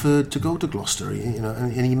preferred to go to Gloucester,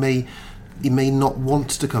 and he may not want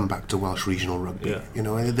to come back to Welsh regional rugby.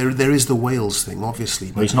 Yeah. There is the Wales thing, obviously.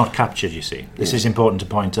 But well, he's not captured, you see. This is important to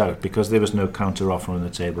point out, because there was no counter offer on the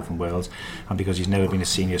table from Wales, and because he's never been a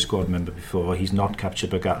senior squad member before, he's not captured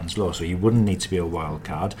by Gatton's law, so he wouldn't need to be a wild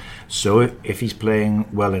card. So if he's playing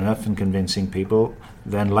well enough and convincing people,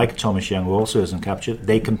 then like Thomas Young, who also isn't captured,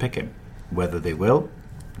 they can pick him. Whether they will,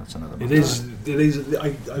 that's another matter. It is.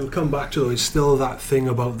 I will come back to it. It's still that thing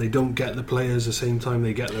about they don't get the players the same time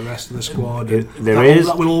they get the rest of the squad.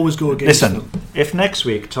 That will always go against them. If next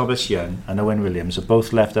week Thomas Young and Owen Williams are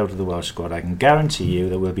both left out of the Welsh squad, I can guarantee you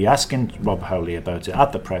that we'll be asking Rob Howley about it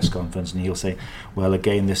at the press conference, and he'll say, well,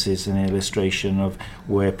 again, this is an illustration of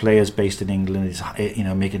where players based in England is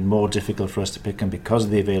making it more difficult for us to pick them because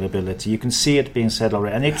of the availability. You can see it being said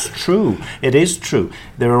already, and it's true. It is true.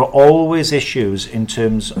 There are always issues in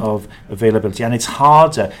terms of availability, and it's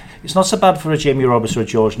harder. It's not so bad for a Jamie Roberts or a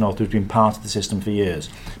George North who's been part of the system for years,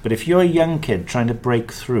 but if you're a young kid trying to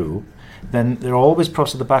break through, then there are always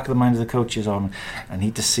props at the back of the mind of the coaches on, I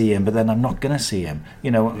need to see him, but then I'm not going to see him. I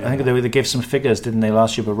think they gave some figures, didn't they,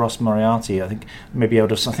 last year, for Ross Moriarty. I think maybe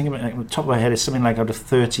top of my head is something like out of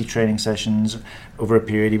 30 training sessions over a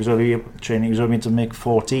period, he was only able to make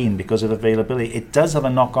 14 because of availability. It does have a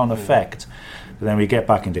knock-on effect. But then we get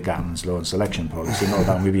back into Gatton's law and selection policy, and all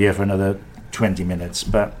that, and we'll be here for another 20 minutes,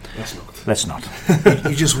 but let's not.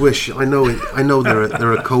 You just wish. I know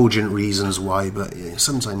there are cogent reasons why, but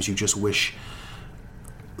sometimes you just wish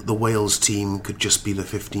the Wales team could just be the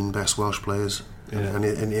 15 best Welsh players,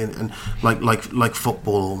 and like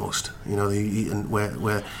football almost. And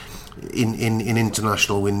where in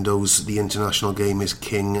international windows the international game is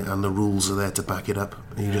king and the rules are there to back it up.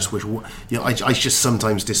 And you just wish. I just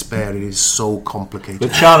sometimes despair. It is so complicated.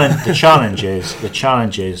 The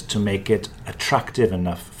challenge is to make it attractive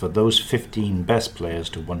enough for those 15 best players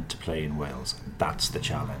to want to play in Wales. That's the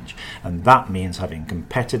challenge, and that means having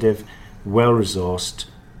competitive, well-resourced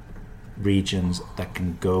regions that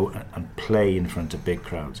can go and play in front of big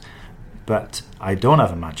crowds. But I don't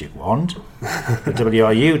have a magic wand. The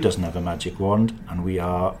WRU doesn't have a magic wand, and we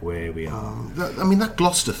are where we are. That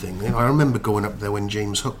Gloucester thing, I remember going up there when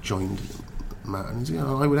James Hook joined, Matt, and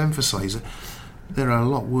I would emphasise it. There are a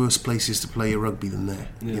lot worse places to play a rugby than there.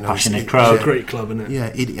 Passionate crowd, it's a great club, isn't it? Yeah,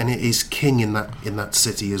 and it is king in that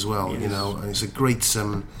city as well. Yes. And it's a great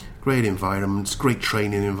environment. It's a great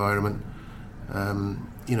training environment.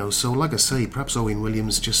 So like I say, perhaps Owen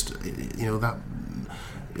Williams just, that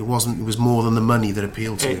it was more than the money that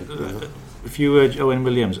appealed to him. If you were Owen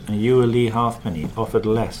Williams and you were Lee Halfpenny, offered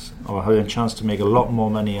less or had a chance to make a lot more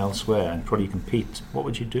money elsewhere and probably compete, what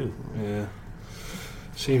would you do? Yeah.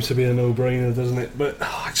 Seems to be a no-brainer, doesn't it? But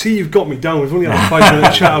I see you've got me down. We've only had a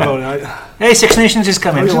 5-minute chat about it. Hey, Six Nations is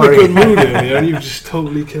coming. I was don't in worry. a good mood earlier, and you've just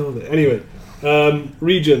totally killed it. Anyway,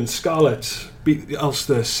 region Scarlets beat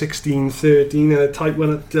Ulster 16-13 in a tight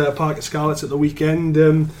win at Park of Scarlets at the weekend.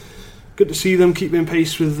 Good to see them keeping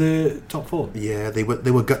pace with the top four. Yeah, they were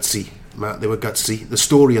gutsy, Matt. They were gutsy. The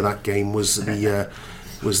story of that game was the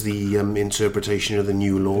interpretation of the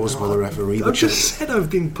new laws by the referee. I've just said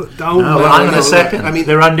I've been put down. No, hang on a second.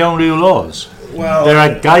 There are no new laws. Well, there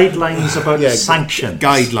are guidelines about sanctions.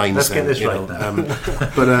 Guidelines. Let's get this right now.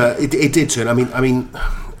 But it did turn. I mean,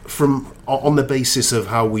 from on the basis of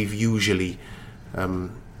how we've usually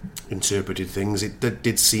interpreted things, it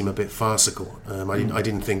did seem a bit farcical. I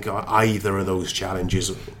didn't think either of those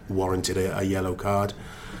challenges warranted a yellow card.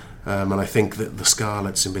 And I think that the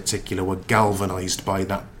Scarlets in particular were galvanised by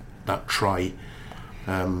that try,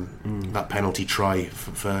 that penalty try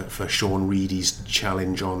for Sean Reedy's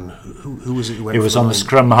challenge on who was it? Who went it was on the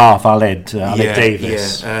scrum half, Aled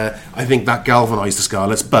Davis. Yeah, I think that galvanised the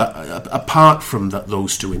Scarlets. But apart from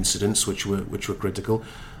those two incidents, which were critical,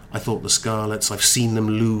 I thought the Scarlets. I've seen them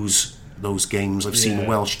lose those games. I've seen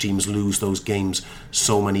Welsh teams lose those games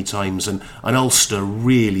so many times, and Ulster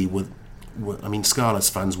really were. I mean, Scarlets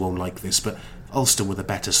fans won't like this, but Ulster were the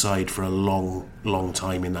better side for a long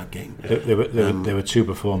time in that game. There were two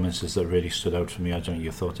performances that really stood out for me. I don't know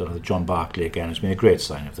your thoughts on it. John Barclay again has been a great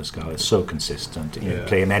sign of the Scarlets. So consistent. You know,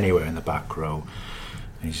 play him anywhere in the back row.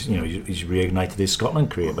 He's reignited his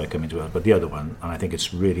Scotland career by coming to Wales. But the other one, and I think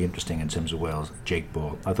it's really interesting in terms of Wales, Jake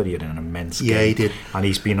Ball. I thought he had an immense game. Yeah, he did. And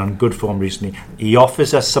he's been on good form recently. He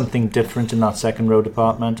offers us something different in that second row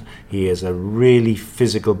department. He is a really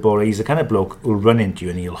physical baller. He's the kind of bloke who'll run into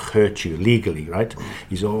you and he'll hurt you legally, right?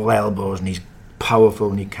 He's all elbows and he's powerful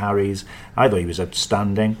when he carries. I thought he was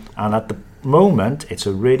outstanding. And at the moment, it's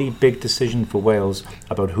a really big decision for Wales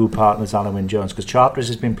about who partners Alan Wyn-Jones, because Charteris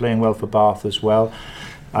has been playing well for Bath as well.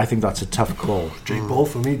 I think that's a tough call. Jake Ball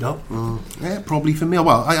for me, though. Yeah, probably for me.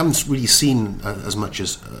 Well, I haven't really seen as much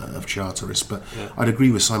as of Charteris, but I'd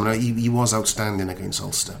agree with Simon. He was outstanding against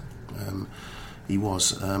Ulster. He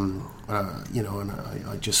was, and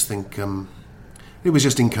I just think it was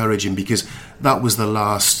just encouraging because that was the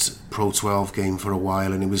last Pro 12 game for a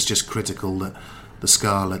while, and it was just critical that the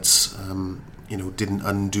Scarlets, didn't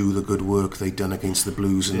undo the good work they'd done against the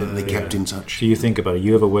Blues, and that they kept in touch. So you think about it.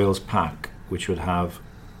 You have a Wales pack which would have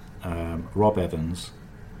Rob Evans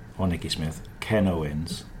or Nicky Smith, Ken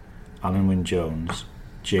Owens, Alan Wyn-Jones,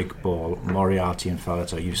 Jake Ball, Moriarty and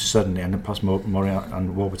Faletau. You suddenly, and plus Moriarty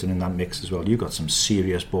and Warburton in that mix as well, you've got some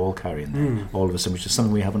serious ball carrying there all of a sudden, which is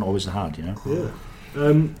something we haven't always had,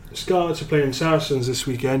 Scarlets are playing Saracens this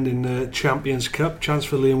weekend in the Champions Cup. Chance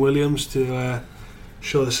for Liam Williams to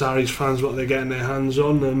show the Sarries fans what they're getting their hands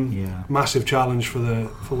on. Massive challenge for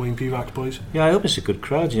Wayne Pivac's boys. Yeah, I hope it's a good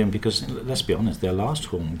crowd, Jim, because let's be honest, their last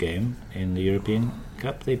home game in the European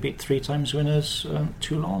Cup, they beat 3 times winners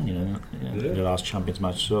Toulon, their last Champions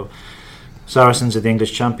match. So Saracens are the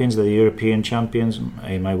English champions, they're the European champions.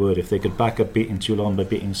 Hey, my word, if they could back up beating Toulon by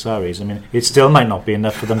beating Sarries, I mean, it still might not be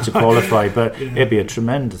enough for them to qualify, but it'd be a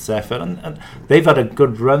tremendous effort. And they've had a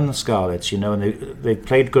good run, the Scarlets, and they've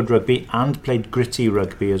played good rugby and played gritty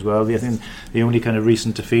rugby as well. I think the only kind of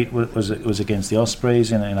recent defeat was against the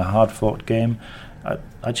Ospreys in a hard-fought game.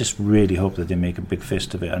 I just really hope that they make a big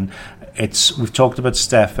fist of it. And we've talked about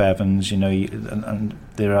Steph Evans, and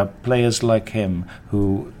there are players like him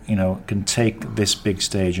who, can take this big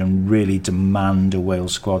stage and really demand a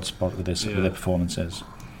Wales squad spot with their performances.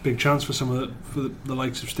 Big chance for for the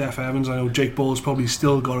likes of Steph Evans. I know Jake Ball's probably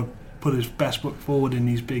still got to put his best foot forward in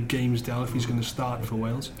these big games, Del, if he's going to start for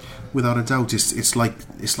Wales. Without a doubt, it's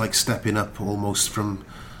like stepping up almost from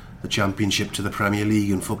the Championship to the Premier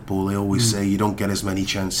League in football. They always say you don't get as many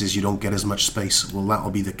chances, you don't get as much space. Well,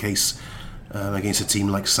 that'll be the case against a team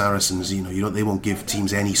like Saracens. They won't give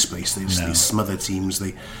teams any space. They smother teams.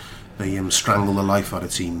 They strangle the life out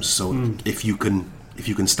of teams. So if you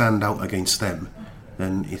can stand out against them,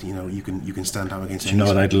 then you can stand out against. Do you know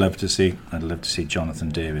what I'd love to see? I'd love to see Jonathan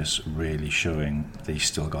Davies really showing that he's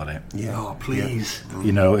still got it. Yeah. Oh, please.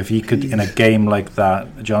 Yeah. If he could, in a game like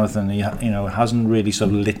that, Jonathan, hasn't really sort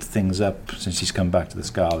of lit things up since he's come back to the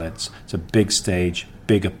Scarlets. It's a big stage,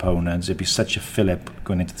 big opponents. It'd be such a fillip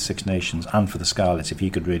going into the Six Nations and for the Scarlets if he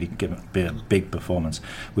could really give a big performance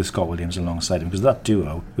with Scott Williams alongside him, because that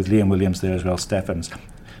duo with Liam Williams there as well, Steph Evans.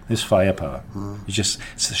 There's firepower. It's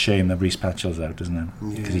a shame that Rhys Patchell's out, isn't it?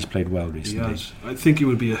 Because he's played well recently. Yes. I think it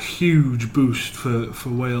would be a huge boost for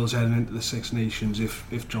Wales heading into the Six Nations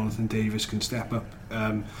if Jonathan Davies can step up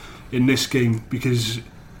in this game, because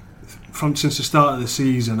since the start of the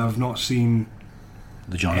season I've not seen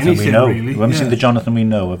the Jonathan we know. Really. We haven't seen the Jonathan we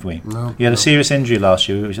know, have we? No. He had a serious injury last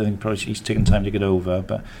year, which I think probably he's taken time to get over,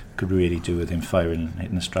 but could really do with him firing and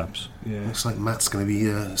hitting the straps. Yeah. Looks like Matt's going to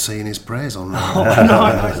be saying his prayers on that.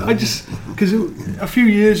 I just, because a few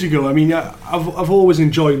years ago, I've always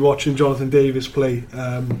enjoyed watching Jonathan Davies play.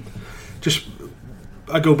 I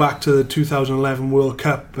go back to the 2011 World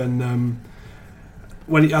Cup, and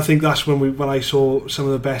I think that's when I saw some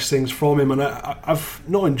of the best things from him, and I've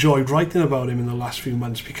not enjoyed writing about him in the last few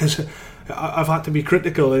months because I've had to be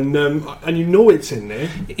critical, and it's in there.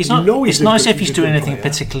 It's not as if he's doing anything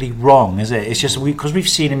particularly wrong, is it? It's just because we've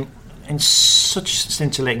seen him in such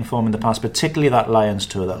scintillating form in the past, particularly that Lions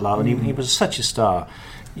tour, and he was such a star.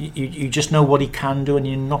 You just know what he can do, and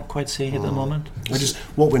you're not quite seeing it at the moment.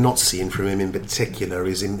 What we're not seeing from him in particular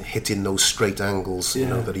is him hitting those straight angles,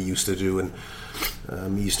 that he used to do, and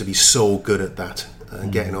he used to be so good at that,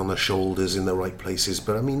 getting on the shoulders in the right places.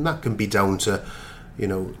 But that can be down to,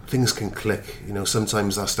 things can click.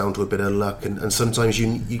 Sometimes that's down to a bit of luck, and sometimes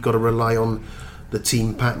you've got to rely on the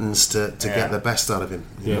team patterns to get the best out of him.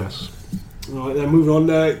 Yes. All right, then moving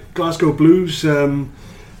on. Glasgow Blues.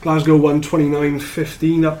 Glasgow won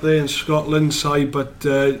 29-15 up there in Scotland side, but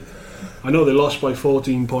I know they lost by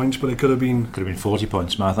 14 points, but it could have been 40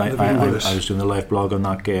 points, Matt. I was doing the live blog on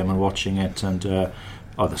that game and watching it, and the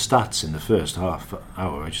stats in the first half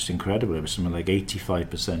hour are just incredible. It was something like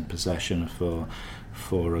 85% possession for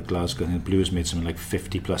Glasgow. And the Blues made something like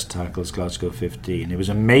 50 plus tackles, Glasgow 15. It was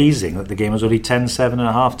amazing that the game was only 10-7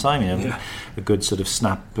 at half time. A good sort of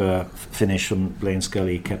snap finish from Blaine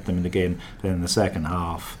Scully kept them in the game. Then in the second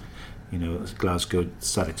half, Glasgow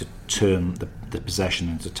started to turn the possession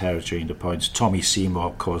into territory, into points. Tommy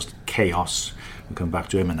Seymour caused chaos. We'll come back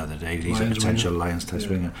to him another day. He's a potential Lions test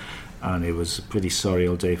winger. And it was a pretty sorry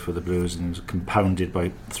old day for the Blues, and it was compounded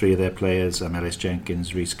by three of their players, Ellis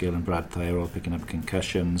Jenkins, Rhys Gill and Brad Thayer, all picking up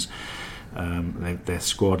concussions. Their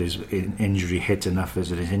squad is injury hit enough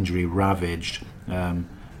as it is injury ravaged. They're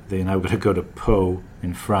now going to go to Pau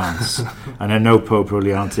in France, and I know Pau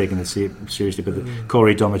probably aren't taking it seriously, but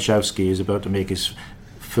Corey Domachowski is about to make his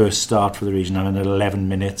first start for the region, and in 11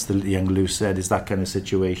 minutes, the young Lou said, is that kind of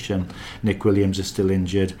situation. Nick Williams is still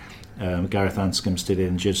injured. Gareth Anscombe's still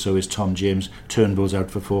injured, so is Tom James. Turnbull's out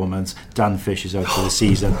for 4 months. Dan Fish is out for the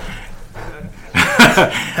season.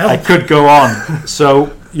 I could go on. So,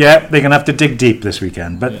 they're going to have to dig deep this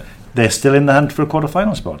weekend, but they're still in the hunt for a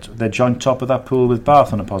quarter-final spot. They're joint top of that pool with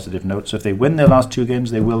Bath on a positive note, so if they win their last two games,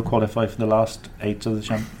 they will qualify for the last 8 of the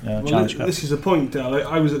Challenge Cup. This is the point, Del.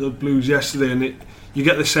 I was at the Blues yesterday, and you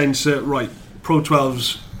get the sense that, Pro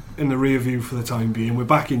 12's in the rear view for the time being. We're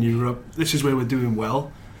back in Europe. This is where we're doing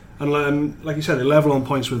well. And like you said, they level on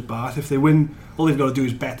points with Bath. If they win, all they've got to do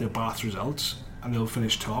is bet their Bath results, and they'll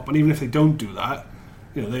finish top. And even if they don't do that,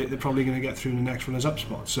 they're probably going to get through in the next runners-up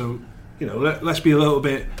spot. So, let's be a little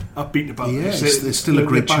bit upbeat about this. It's still a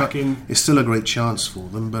great it's still a great chance for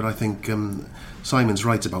them. But I think Simon's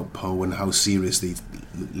right about Pau and how seriously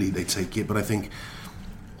they take it. But I think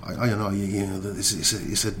I don't know.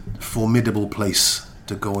 It's a formidable place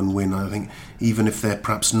to go and win. I think even if they're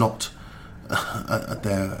perhaps not at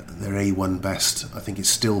their A1 best, I think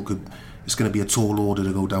it's going to be a tall order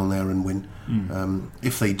to go down there and win.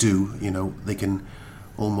 If they do, they can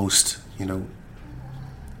almost,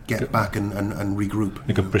 get back and regroup.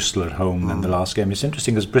 Look at Bristol at home in the last game. It's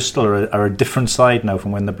interesting because Bristol are a different side now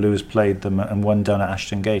from when the Blues played them and won down at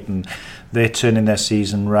Ashton Gate, and they're turning their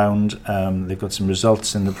season round. They've got some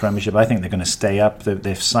results in the Premiership. I think they're going to stay up.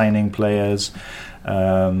 They're signing players.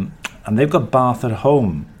 And they've got Bath at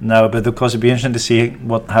home now, but of course it'd be interesting to see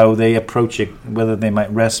how they approach it, whether they might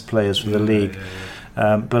rest players for the league.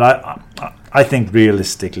 But I think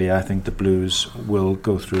realistically, I think the Blues will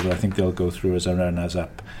go through. I think they'll go through as a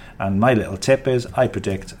runners-up. And my little tip is, I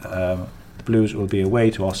predict the Blues will be away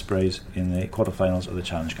to Ospreys in the quarterfinals of the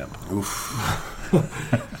Challenge Cup. Oof.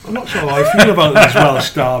 I'm not sure how I feel about these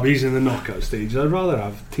Welsh derbies in the knockout stage. I'd rather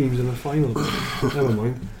have teams in the final. Never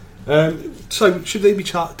mind. So should they be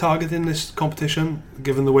targeting this competition,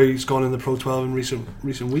 given the way it's gone in the Pro 12 in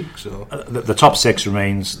recent weeks? Or? The top 6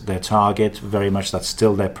 remains their target. Very much that's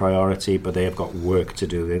still their priority, but they have got work to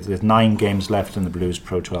do. There's 9 games left in the Blues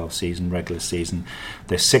Pro 12 season, regular season.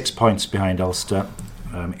 They're 6 points behind Ulster,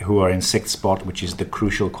 who are in 6th spot, which is the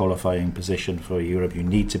crucial qualifying position for Europe. You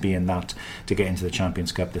need to be in that to get into the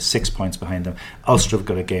Champions Cup. They're 6 points behind them. Ulster have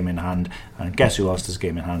got a game in hand, and guess who Ulster's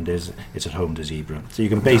game in hand is? It's at home to Zebra. So you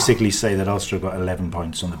can basically say that Ulster have got 11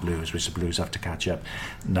 points on the Blues, which the Blues have to catch up.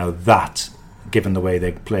 Now that, given the way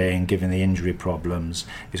they're playing, given the injury problems,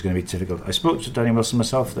 is going to be difficult. I spoke to Danny Wilson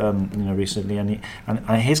myself recently, and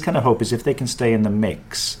his kind of hope is if they can stay in the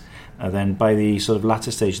mix, then by the sort of latter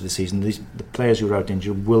stage of the season, the players who are out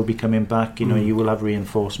injured will be coming back. You will have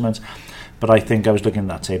reinforcements. But I think I was looking at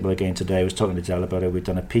that table again today. I was talking to Del about it. We've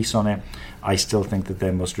done a piece on it. I still think that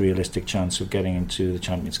their most realistic chance of getting into the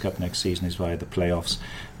Champions Cup next season is via the playoffs.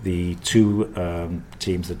 The 2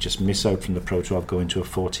 teams that just miss out from the Pro 12 go into a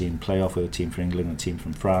 14 playoff with a team from England and a team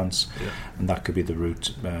from France, and that could be the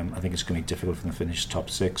route. I think it's going to be difficult for them to finish top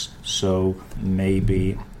 6. So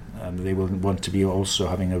maybe they will want to be also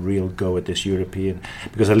having a real go at this European,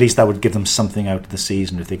 because at least that would give them something out of the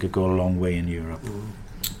season if they could go a long way in Europe.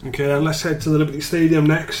 Okay, then let's head to the Liberty Stadium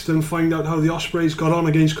next and find out how the Ospreys got on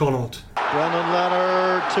against Connacht. Brennan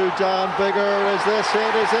Leonard to Dan Bigger. Is this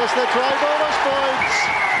it? Is this the try? Bonus points!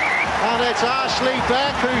 And it's Ashley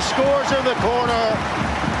Beck who scores in the corner.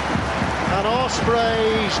 And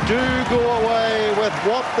Ospreys do go away with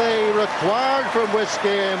what they required from this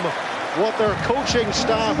game, what their coaching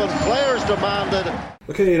staff and players demanded.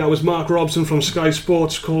 Okay, that was Mark Robson from Sky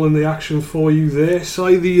Sports calling the action for you there.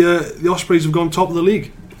 Si, the Ospreys have gone top of the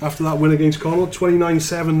league after that win against Connacht,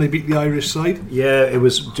 29-7. They beat the Irish side. Yeah, it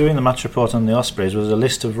was doing the match report on the Ospreys was a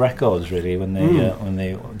list of records really when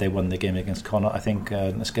they won the game against Connacht. I think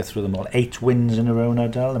let's get through them all. 8 wins in a row now,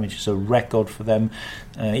 Dal. I mean, just a record for them,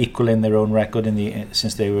 equaling their own record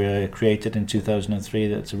since they were created in 2003.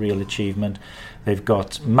 That's a real achievement. They've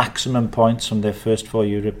got maximum points from their first 4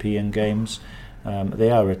 European games. They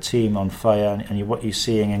are a team on fire, and what you're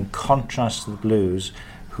seeing in contrast to the Blues,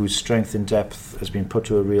 whose strength and depth has been put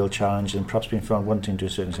to a real challenge and perhaps been found wanting to a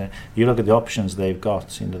certain extent. You look at the options they've got,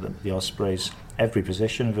 the Ospreys, every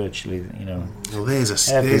position virtually, Well, there's a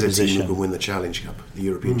team who can win the Challenge Cup, the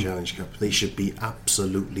European Challenge Cup. They should be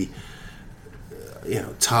absolutely,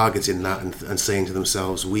 targeting that and saying to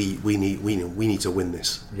themselves, we need to win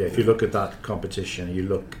this. Yeah, if you look at that competition, you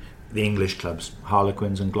look the English clubs,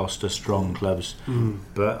 Harlequins and Gloucester, strong clubs.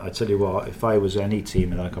 But I tell you what, if I was any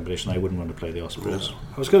team in that competition, I wouldn't want to play the Ospreys. Yeah.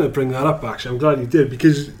 I was going to bring that up actually. I'm glad you did,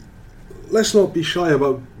 because let's not be shy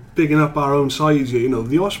about bigging up our own sides here.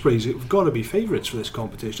 The Ospreys have got to be favourites for this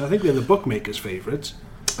competition. I think they're the bookmakers' favourites.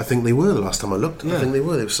 I think they were the last time I looked. Yeah. I think they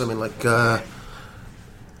were. It was something like, I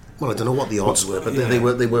don't know what the odds were, but they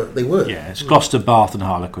were. Yeah, it's Gloucester, Bath and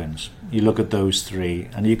Harlequins. You look at those 3,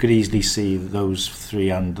 and you could easily see those 3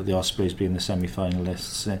 and the Ospreys being the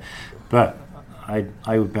semi-finalists. But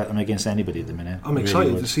I would bet them against anybody at the minute. I'm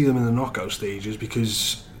excited to see them in the knockout stages,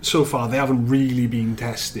 because so far they haven't really been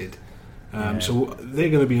tested. So they're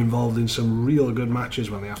going to be involved in some real good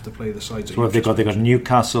matches when they have to play the sides. So they've got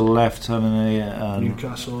Newcastle left, haven't they?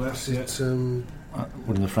 Newcastle left,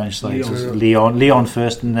 one of the French sides, Lyon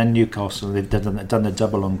first, and then Newcastle. They've done the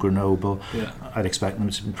double on Grenoble. Yeah. I'd expect them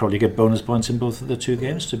to probably get bonus points in both of the 2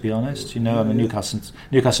 games, to be honest.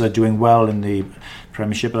 Newcastle are doing well in the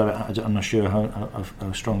Premiership, but I'm not sure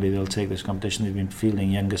how strongly they'll take this competition. They've been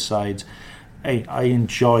fielding younger sides. Hey, I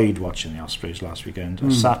enjoyed watching the Ospreys last weekend. I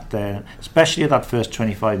sat there, especially at that first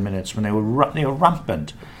 25 minutes when they were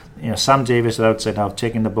rampant. Sam Davis at outside half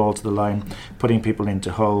taking the ball to the line, putting people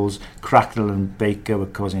into holes. Cracknell and Baker were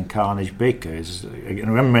causing carnage. Baker is, we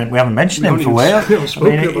haven't mentioned him for Wales.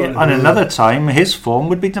 On another time, his form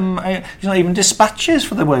would be even dispatches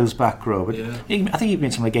for the Wales back row. But I think he's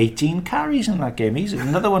been something like 18 carries in that game. He's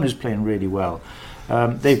another one who's playing really well.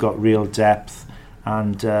 They've got real depth.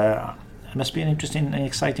 and it must be an interesting and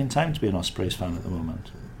exciting time to be an Ospreys fan at the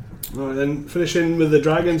moment. Right, then finishing with the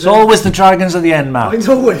Dragons. It's always the Dragons at the end, Matt. I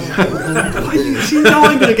know it. See, now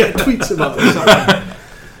I'm going to get tweets about this.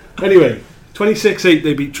 Anyway, 26-8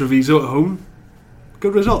 they beat Treviso at home.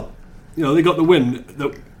 Good result. You know, they got the win.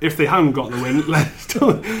 If they hadn't got the win,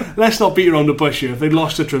 let's not beat around the bush here. If they'd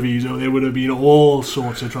lost to Treviso, they would have been all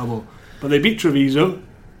sorts of trouble. But they beat Treviso,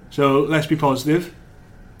 so let's be positive.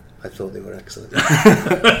 I thought they were excellent.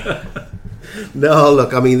 No,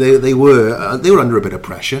 look, I mean, they were under a bit of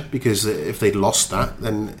pressure, because if they'd lost that,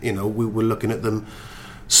 then, you know, we were looking at them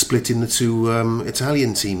splitting the two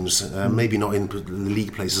Italian teams. Maybe not in the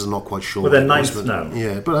league places, I'm not quite sure. Well, they're ninth now.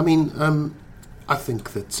 Yeah, but I mean, I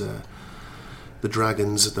think that the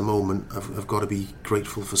Dragons at the moment have got to be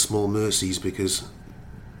grateful for small mercies, because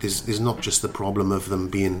there's not just the problem of them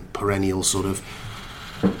being perennial sort of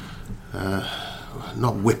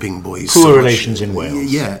not whipping boys. Poor relations in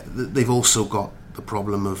Wales. Yeah, they've also got the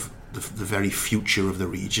problem of the very future of the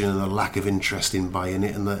region, and the lack of interest in buying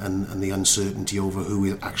it, and the uncertainty over who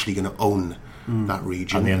is actually going to own that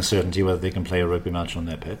region, and the uncertainty whether they can play a rugby match on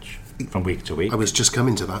their pitch from week to week. I was just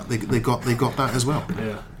coming to that. They got that as well.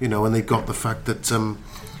 Yeah. You know, and they've got the fact that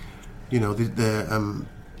you know, the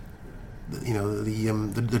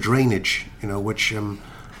drainage, you know, which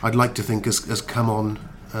I'd like to think has come on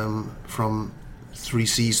from 3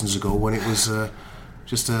 seasons ago, when it was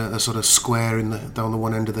just a sort of square down the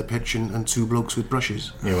one end of the pitch, and two blokes with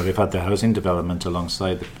brushes. Yeah, well, they've had the housing development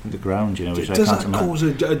alongside the ground, you know, which Does I can't that cause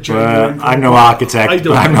imagine. a genuine I'm no architect.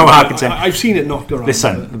 I'm no architect. I've seen it knocked around.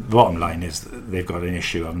 Listen, the bottom line is they've got an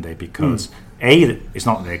issue, haven't they? Because it's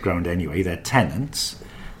not their ground anyway, they're tenants.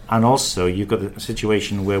 And also, you've got a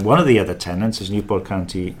situation where one of the other tenants is Newport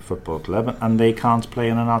County Football Club, and they can't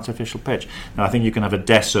play on an artificial pitch. Now, I think you can have a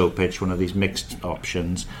Deso pitch, one of these mixed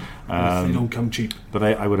options. They don't come cheap. But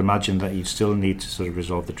I would imagine that you'd still need to sort of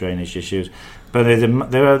resolve the drainage issues. But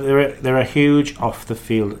there are huge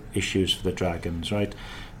off-the-field issues for the Dragons, right?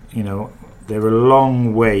 You know, they're a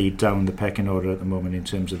long way down the pecking order at the moment in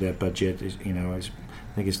terms of their budget. You know, I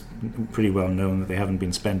think it's pretty well known that they haven't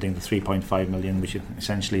been spending the 3.5 million, which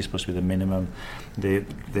essentially is supposed to be the minimum. They're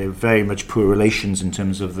very much poor relations in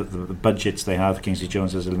terms of the budgets they have. Kingsley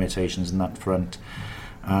Jones has limitations in that front.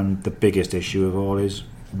 And the biggest issue of all is,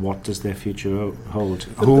 what does their future hold?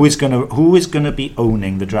 Who is going to be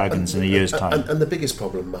owning the Dragons in a year's time? And the biggest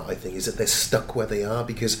problem, Matt, I think, is that they're stuck where they are,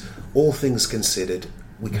 because all things considered,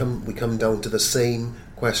 we come down to the same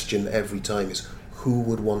question every time: is who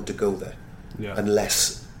would want to go there? Yeah.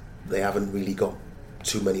 Unless they haven't really got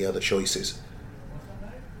too many other choices.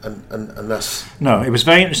 And that's... No, it was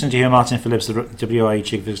very interesting to hear Martin Phillips, the WIA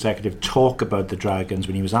Chief Executive, talk about the Dragons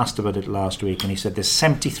when he was asked about it last week, and he said there's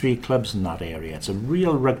 73 clubs in that area. It's a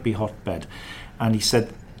real rugby hotbed. And he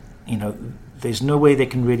said, you know, there's no way they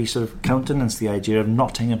can really sort of countenance the idea of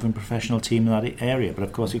not having a professional team in that area. But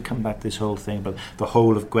of course, you come back to this whole thing about the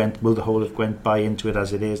whole of Gwent. Will the whole of Gwent buy into it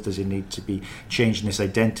as it is? Does it need to be changing its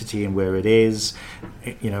identity and where it is?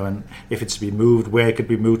 You know, and if it's to be moved, where it could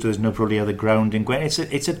be moved? There's no probably other ground in Gwent.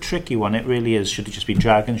 It's a tricky one. It really is. Should it just be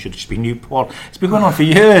Dragons? Should it just be Newport? It's been going on for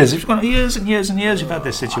years. It's been going on years and years and years. You've had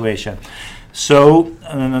this situation. So,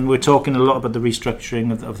 and we're talking a lot about the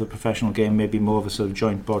restructuring of the professional game, maybe more of a sort of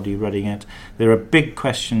joint body running it. There are big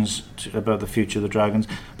questions about the future of the Dragons,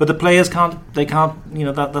 but the players can't, you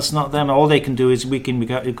know, that's not them. All they can do is week in,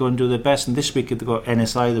 week out, go and do their best. And this week they've got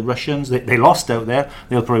NSI, the Russians. They lost out there.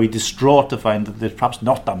 They'll probably be distraught to find that there's perhaps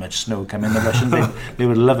not that much snow coming. The Russians, they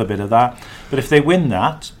would love a bit of that. But if they win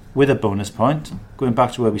that, with a bonus point, going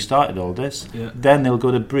back to where we started all this, then they'll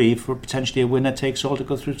go to Bree for potentially a winner takes all to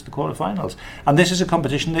go through to the quarterfinals. And this is a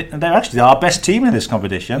competition they're actually our best team in this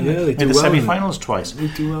competition. Yeah, they do in the well semi-finals twice. They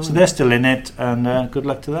do well, so they're still in it, and good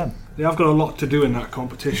luck to them. They have got a lot to do in that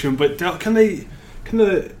competition, but can they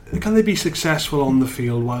be successful on the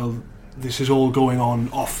field while this is all going on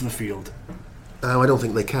off the field? I don't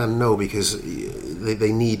think they can, no, because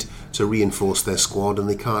they need to reinforce their squad, and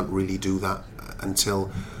they can't really do that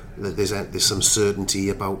until there's some certainty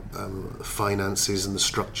about finances and the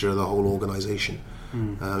structure of the whole organisation.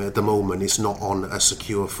 At the moment, it's not on a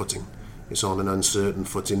secure footing. It's on an uncertain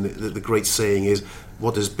footing. The great saying is,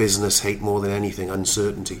 what does business hate more than anything?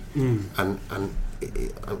 Uncertainty. And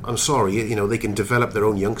I'm sorry, you know, they can develop their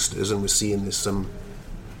own youngsters, and we're seeing this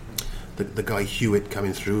the guy Hewitt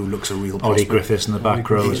coming through looks a real Ollie Griffiths in the back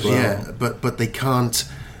row as well. Yeah, but they can't.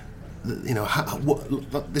 You know,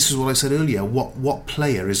 this is what I said earlier. What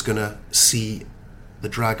player is going to see the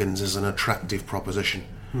Dragons as an attractive proposition?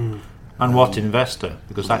 And what investor?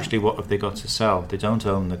 Because actually, what have they got to sell? They don't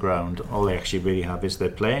own the ground. All they actually really have is their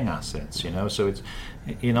playing assets. So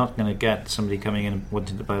you're not going to get somebody coming in and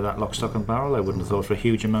wanting to buy that lock, stock and barrel. I wouldn't have thought, for a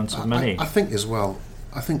huge amount of money. I think as well.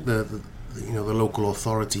 I think the local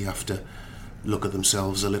authority have to look at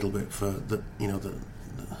themselves a little bit for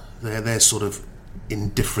their sort of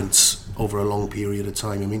indifference over a long period of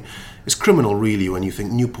time. I mean, it's criminal really when you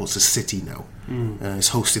think Newport's a city now.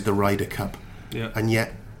 It's hosted the Ryder Cup, and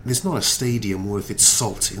yet there's not a stadium worth its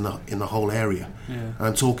salt in the whole area. And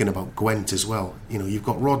I'm talking about Gwent as well. You've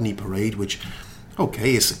got Rodney Parade, which,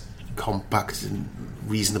 okay, is a compact and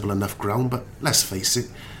reasonable enough ground, but let's face it,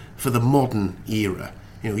 for the modern era,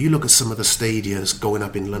 you look at some of the stadiums going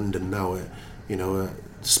up in London now.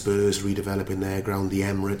 Spurs redeveloping their ground, the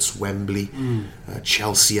Emirates, Wembley,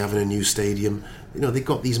 Chelsea having a new stadium. They've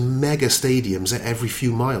got these mega stadiums at every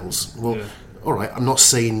few miles. Well. Yeah. All right, I'm not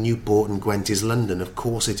saying Newport and Gwent is London, of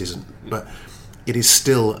course it isn't, but it is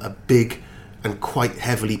still a big and quite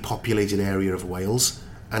heavily populated area of Wales,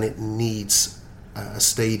 and it needs a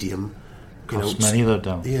stadium. Costs money though,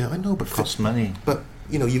 don't? Yeah, I know, but costs money. But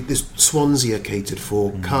there's Swansea are catered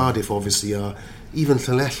for, Cardiff obviously are, even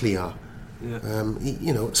Llanelli are.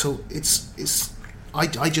 Yeah. So it's.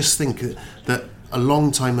 I just think that a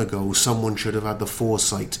long time ago someone should have had the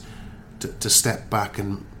foresight to step back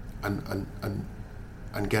and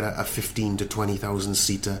get a 15 to 20,000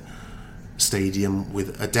 seater stadium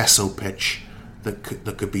with a Desso pitch that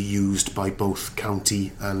could be used by both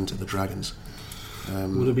County and the Dragons.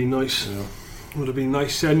 Would have been nice. Would have been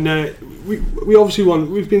nice. And we obviously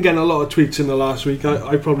we've been getting a lot of tweets in the last week.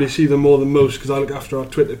 I probably see them more than most because I look after our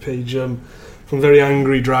Twitter page from very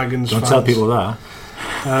angry Dragons Don't fans. tell people that.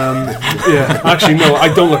 Actually no,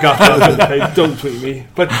 I don't look after our Twitter page. Don't tweet me.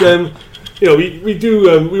 But we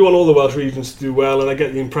do. We want all the Welsh regions to do well, and I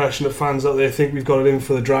get the impression that fans out there think we've got it in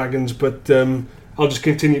for the Dragons. But I'll just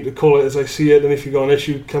continue to call it as I see it. And if you've got an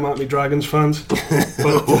issue, come at me, Dragons fans.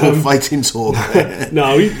 But, fighting talk.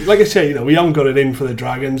 No, like I say, we haven't got it in for the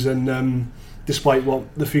Dragons, and despite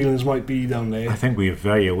what the feelings might be down there, I think we are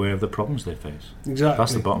very aware of the problems they face. Exactly,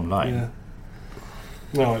 that's the bottom line. Yeah.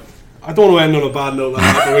 No. I don't want to end on a bad note like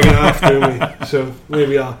that, but we're going to have to, aren't we? So, there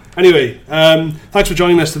we are. Anyway, thanks for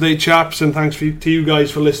joining us today, chaps, and thanks to you guys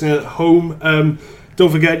for listening at home. Don't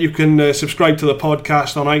forget you can subscribe to the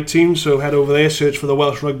podcast on iTunes, so head over there, search for the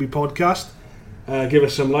Welsh Rugby Podcast. Give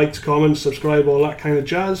us some likes, comments, subscribe, all that kind of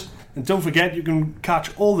jazz. And don't forget you can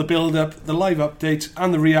catch all the build-up, the live updates,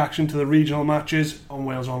 and the reaction to the regional matches on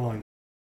Wales Online.